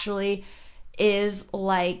it actually is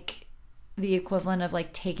like the equivalent of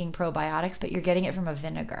like taking probiotics, but you're getting it from a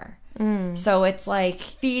vinegar. So it's like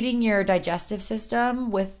feeding your digestive system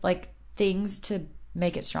with like things to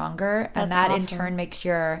make it stronger. And that in turn makes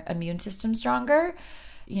your immune system stronger.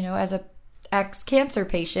 You know, as a ex-cancer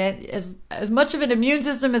patient, as much of an immune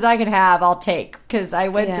system as I could have, I'll take, because I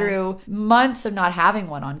went through months of not having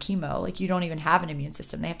one on chemo. Like, you don't even have an immune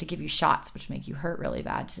system. They have to give you shots, which make you hurt really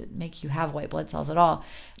bad to make you have white blood cells at all.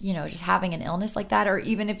 You know, just having an illness like that, or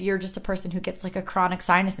even if you're just a person who gets like a chronic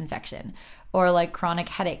sinus infection or like chronic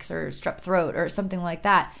headaches or strep throat or something like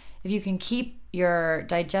that, if you can keep your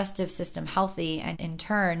digestive system healthy and in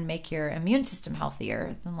turn make your immune system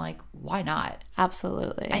healthier, then like, why not?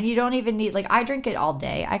 Absolutely. And you don't even need, like, I drink it all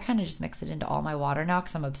day. I kind of just mix it into all my water now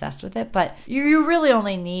because I'm obsessed with it. But you really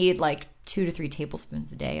only need like 2 to 3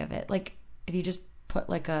 tablespoons a day of it. Like, if you just put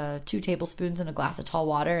like 2 tablespoons in a glass of tall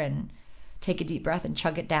water and take a deep breath and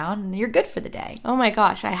chug it down, and you're good for the day. Oh my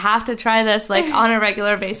gosh, I have to try this like on a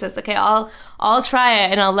regular basis. Okay, I'll try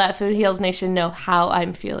it, and I'll let Food Heals Nation know how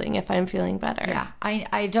I'm feeling, if I'm feeling better. Yeah,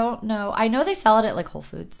 I don't know. I know they sell it at like Whole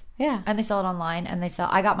Foods. Yeah. And they sell it online, and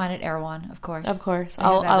I got mine at Erewhon, of course. Of course.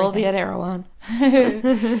 I will be at Erewhon.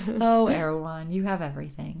 Oh, Erewhon, you have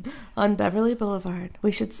everything. On Beverly Boulevard.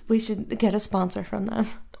 We should get a sponsor from them.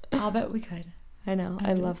 I'll bet we could. I know.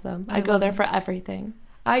 I love them. I go there for everything.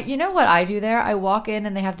 You know what I do there? I walk in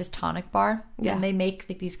and they have this tonic bar, yeah, and they make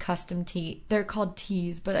like these custom tea. They're called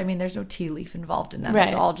teas, but I mean, there's no tea leaf involved in them. Right.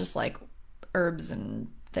 It's all just like herbs and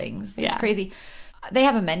things. Yeah. It's crazy. They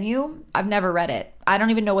have a menu. I've never read it. I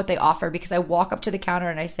don't even know what they offer, because I walk up to the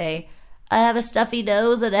counter and I say, I have a stuffy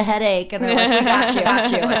nose and a headache, and they're like, we got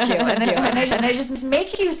you. And they just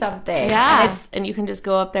make you something. Yeah. And you can just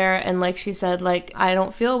go up there and, like she said, like, I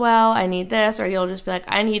don't feel well, I need this, or you'll just be like,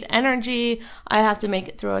 I need energy, I have to make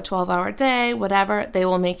it through a 12-hour day, whatever. They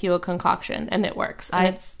will make you a concoction, and it works.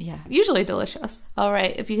 And it's usually delicious. All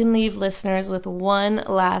right, if you can leave listeners with one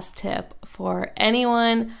last tip for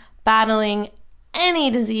anyone battling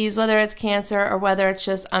any disease, whether it's cancer or whether it's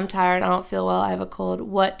just, I'm tired, I don't feel well, I have a cold,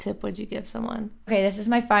 what tip would you give someone? Okay, this is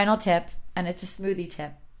my final tip, and it's a smoothie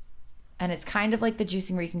tip. And it's kind of like the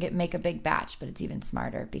juicing where you can make a big batch, but it's even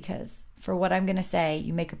smarter, because for what I'm going to say,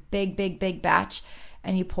 you make a big batch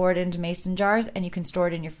and you pour it into mason jars, and you can store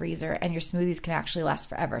it in your freezer, and your smoothies can actually last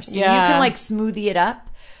forever. So you can like smoothie it up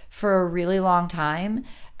for a really long time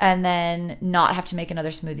and then not have to make another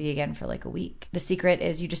smoothie again for like a week. The secret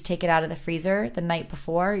is you just take it out of the freezer the night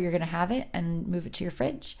before you're going to have it and move it to your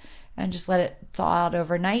fridge and just let it thaw out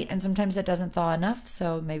overnight. And sometimes that doesn't thaw enough,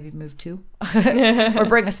 so maybe move 2 or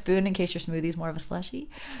bring a spoon in case your smoothie is more of a slushie.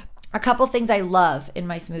 A couple things I love in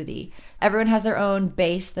my smoothie. Everyone has their own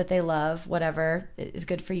base that they love, whatever is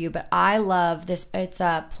good for you, but I love this. It's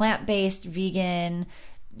a plant-based, vegan,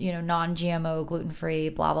 non-GMO, gluten-free,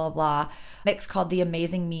 blah, blah, blah, mix called The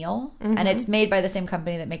Amazing Meal. Mm-hmm. And it's made by the same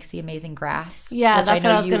company that makes The Amazing Grass. Yeah, that's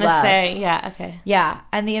what I was going to say. Yeah, okay. Yeah,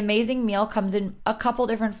 and The Amazing Meal comes in a couple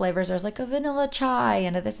different flavors. There's like a vanilla chai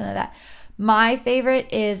and a this and a that. My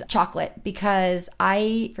favorite is chocolate, because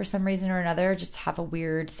I, for some reason or another, just have a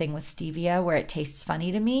weird thing with stevia where it tastes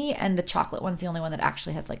funny to me. And the chocolate one's the only one that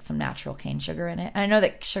actually has like some natural cane sugar in it. And I know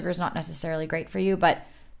that sugar is not necessarily great for you, but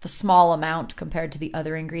the small amount compared to the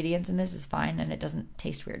other ingredients in this is fine, and it doesn't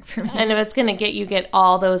taste weird for me. And if it's going to get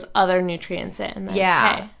all those other nutrients in. Then,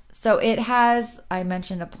 yeah. Hey. So it has, I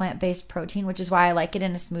mentioned, a plant-based protein, which is why I like it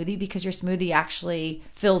in a smoothie, because your smoothie actually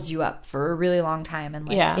fills you up for a really long time.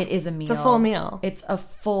 And it is a meal. It's a full meal. It's a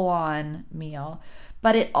full-on meal.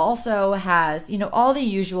 But it also has, all the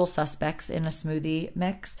usual suspects in a smoothie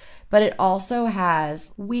mix, but it also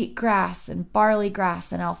has wheatgrass and barley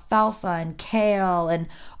grass and alfalfa and kale and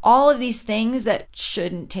all of these things that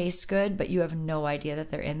shouldn't taste good, but you have no idea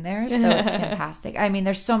that they're in there. So it's fantastic. I mean,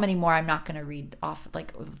 there's so many more. I'm not going to read off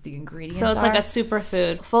like the ingredients. So it's like a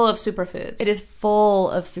superfood, full of superfoods. It is full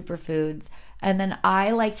of superfoods. And then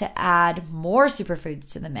I like to add more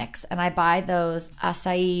superfoods to the mix. And I buy those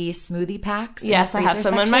acai smoothie packs. Yes, I have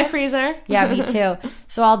some in my freezer. Yeah, me too.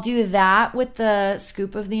 So I'll do that with the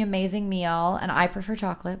scoop of The Amazing Meal. And I prefer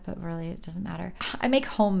chocolate, but really it doesn't matter. I make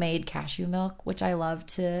homemade cashew milk, which I love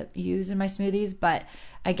to use in my smoothies. But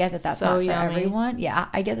I get that that's So not for yummy. everyone. Yeah,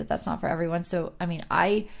 I get that that's not for everyone. So, I mean,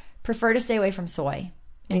 I prefer to stay away from soy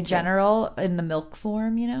in general in the milk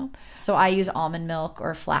form, you know? So I use almond milk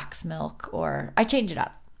or flax milk, or I change it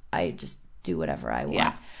up. I just do whatever I want.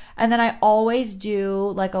 Yeah. And then I always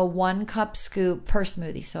do like a 1 cup scoop per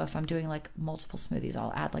smoothie. So if I'm doing like multiple smoothies,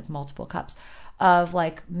 I'll add like multiple cups of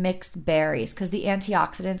like mixed berries, because the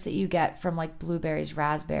antioxidants that you get from like blueberries,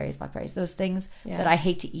 raspberries, blackberries, those things that I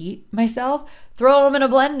hate to eat myself, throw them in a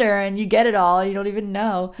blender and you get it all. You don't even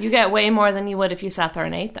know. You get way more than you would if you sat there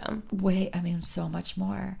and ate them. So much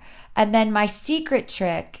more. And then my secret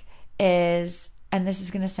trick is, and this is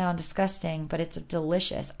going to sound disgusting, but it's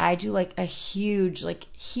delicious. I do like a huge, like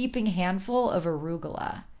heaping handful of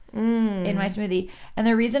arugula in my smoothie. And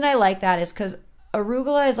the reason I like that is because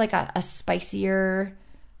arugula is like a spicier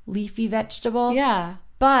leafy vegetable. Yeah.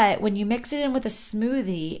 But when you mix it in with a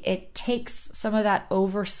smoothie, it takes some of that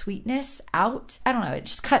over sweetness out. I don't know. It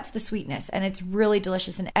just cuts the sweetness, and it's really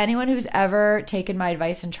delicious. And anyone who's ever taken my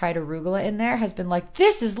advice and tried arugula in there has been like,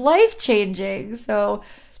 this is life-changing. So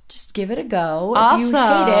just give it a go. Awesome. If you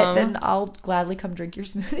hate it, then I'll gladly come drink your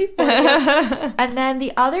smoothie for you. And then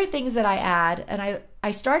the other things that I add, and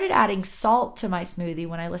I started adding salt to my smoothie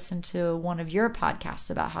when I listened to one of your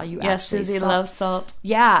podcasts about how you Yes, Susie loves salt.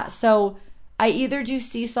 Yeah, so I either do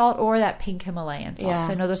sea salt or that pink Himalayan salt. Yeah.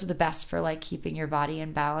 So I know those are the best for like keeping your body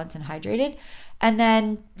in balance and hydrated. And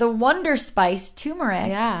then the Wonder Spice turmeric.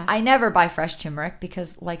 Yeah. I never buy fresh turmeric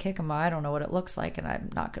because, like jicama, I don't know what it looks like, and I'm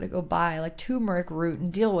not going to go buy like turmeric root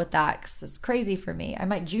and deal with that because it's crazy for me. I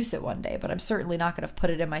might juice it one day, but I'm certainly not going to put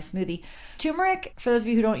it in my smoothie. Turmeric, for those of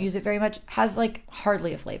you who don't use it very much, has like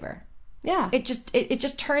hardly a flavor. Yeah. It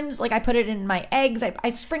just turns, like I put it in my eggs. I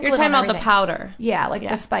sprinkle You're it on talking about the everything. powder. Yeah, like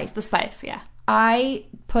the spice. The spice, yeah. I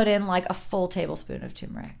put in like a full tablespoon of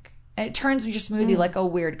turmeric. And it turns your smoothie like a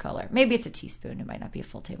weird color. Maybe it's a teaspoon. It might not be a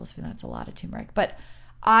full tablespoon. That's a lot of turmeric. But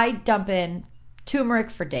I dump in turmeric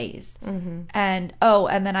for days. And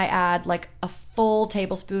then I add like a full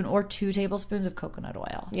tablespoon or 2 tablespoons of coconut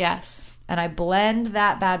oil. Yes. And I blend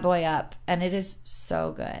that bad boy up, and it is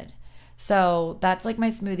so good. So that's like my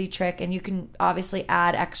smoothie trick. And you can obviously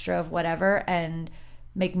add extra of whatever and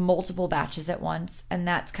make multiple batches at once. And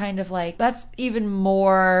that's kind of like, that's even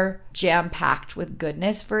more jam-packed with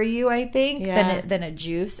goodness for you, I think, than a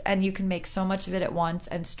juice. And you can make so much of it at once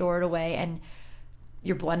and store it away. And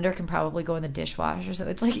your blender can probably go in the dishwasher. So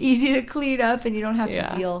it's like easy to clean up and you don't have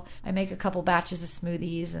to deal. I make a couple batches of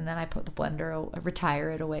smoothies and then I put the blender, retire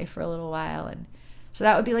it away for a little while. And so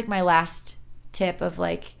that would be like my last tip of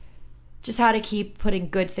like, just how to keep putting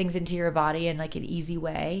good things into your body in like an easy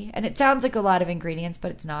way. And it sounds like a lot of ingredients,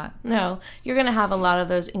 but it's not. No, you're going to have a lot of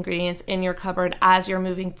those ingredients in your cupboard as you're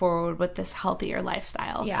moving forward with this healthier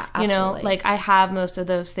lifestyle. Yeah, absolutely. You know, like I have most of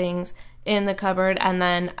those things in the cupboard, and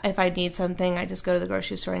then if I need something, I just go to the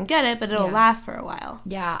grocery store and get it, but it'll last for a while.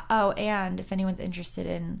 Yeah. Oh, and if anyone's interested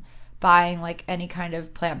in buying like any kind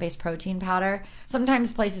of plant-based protein powder,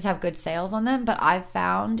 sometimes places have good sales on them, but I've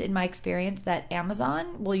found in my experience that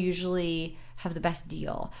Amazon will usually have the best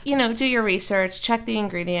deal. You know, do your research, check the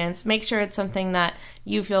ingredients, make sure it's something that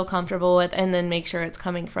you feel comfortable with, and then make sure it's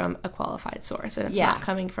coming from a qualified source and it's not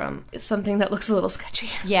coming from something that looks a little sketchy.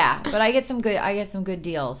 Yeah, but I get some good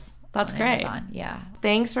deals. That's great. Amazon. Yeah.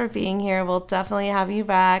 Thanks for being here. We'll definitely have you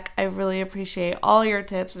back. I really appreciate all your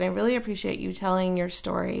tips, and I really appreciate you telling your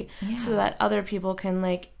story so that other people can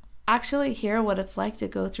like actually hear what it's like to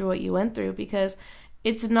go through what you went through, because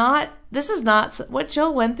what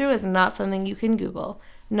Jill went through is not something you can Google.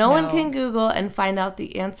 No one can Google and find out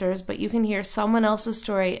the answers, but you can hear someone else's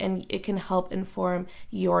story and it can help inform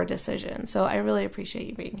your decision. So I really appreciate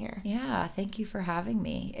you being here. Yeah, thank you for having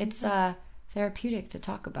me. It's therapeutic to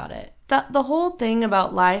talk about it. The whole thing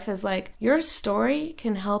about life is like your story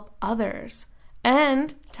can help others,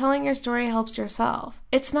 and telling your story helps yourself.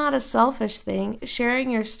 It's not a selfish thing.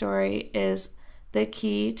 Sharing your story is the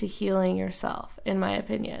key to healing yourself, in my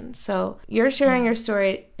opinion. So you're sharing your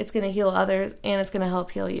story, it's going to heal others, and it's going to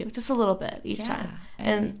help heal you just a little bit each time.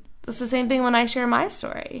 And it's the same thing when I share my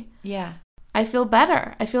story. Yeah. I feel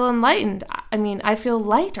better. I feel enlightened. I mean, I feel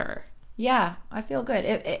lighter. Yeah, I feel good.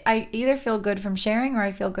 I either feel good from sharing or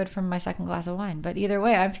I feel good from my second glass of wine. But either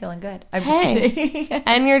way, I'm feeling good. I'm just kidding.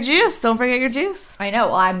 And your juice. Don't forget your juice. I know.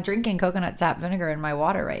 Well, I'm drinking coconut sap vinegar in my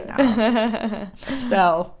water right now.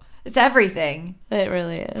 So it's everything. It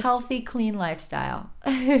really is. Healthy, clean lifestyle.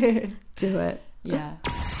 Do it. Yeah.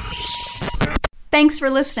 Thanks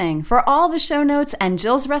for listening. For all the show notes and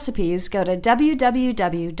Jill's recipes, go to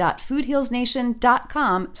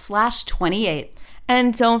www.foodhealsnation.com/28.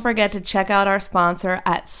 And don't forget to check out our sponsor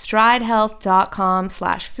at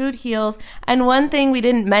stridehealth.com/foodheals. And one thing we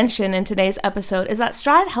didn't mention in today's episode is that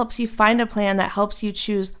Stride helps you find a plan that helps you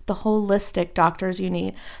choose the holistic doctors you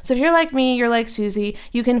need. So if you're like me, you're like Susie,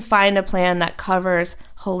 you can find a plan that covers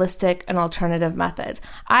holistic and alternative methods.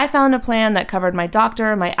 I found a plan that covered my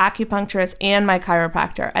doctor, my acupuncturist, and my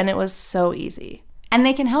chiropractor, and it was so easy. And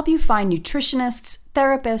they can help you find nutritionists,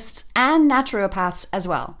 therapists, and naturopaths as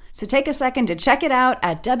well. So take a second to check it out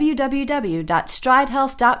at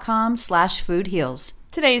www.stridehealth.com/foodheals.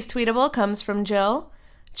 Today's tweetable comes from Jill.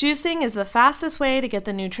 Juicing is the fastest way to get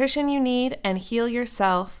the nutrition you need and heal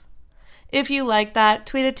yourself. If you like that,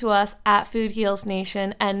 tweet it to us at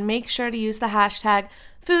FoodHealsNation and make sure to use the hashtag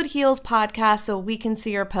FoodHealsPodcast so we can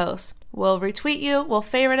see your posts. We'll retweet you, we'll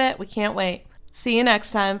favorite it, we can't wait. See you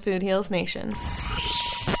next time, Food Heals Nation.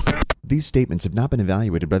 These statements have not been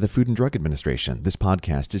evaluated by the Food and Drug Administration. This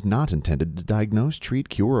podcast is not intended to diagnose, treat,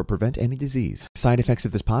 cure, or prevent any disease. Side effects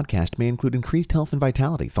of this podcast may include increased health and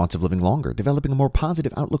vitality, thoughts of living longer, developing a more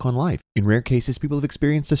positive outlook on life. In rare cases, people have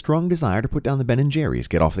experienced a strong desire to put down the Ben & Jerry's,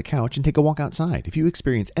 get off the couch, and take a walk outside. If you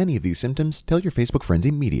experience any of these symptoms, tell your Facebook friends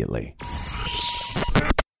immediately.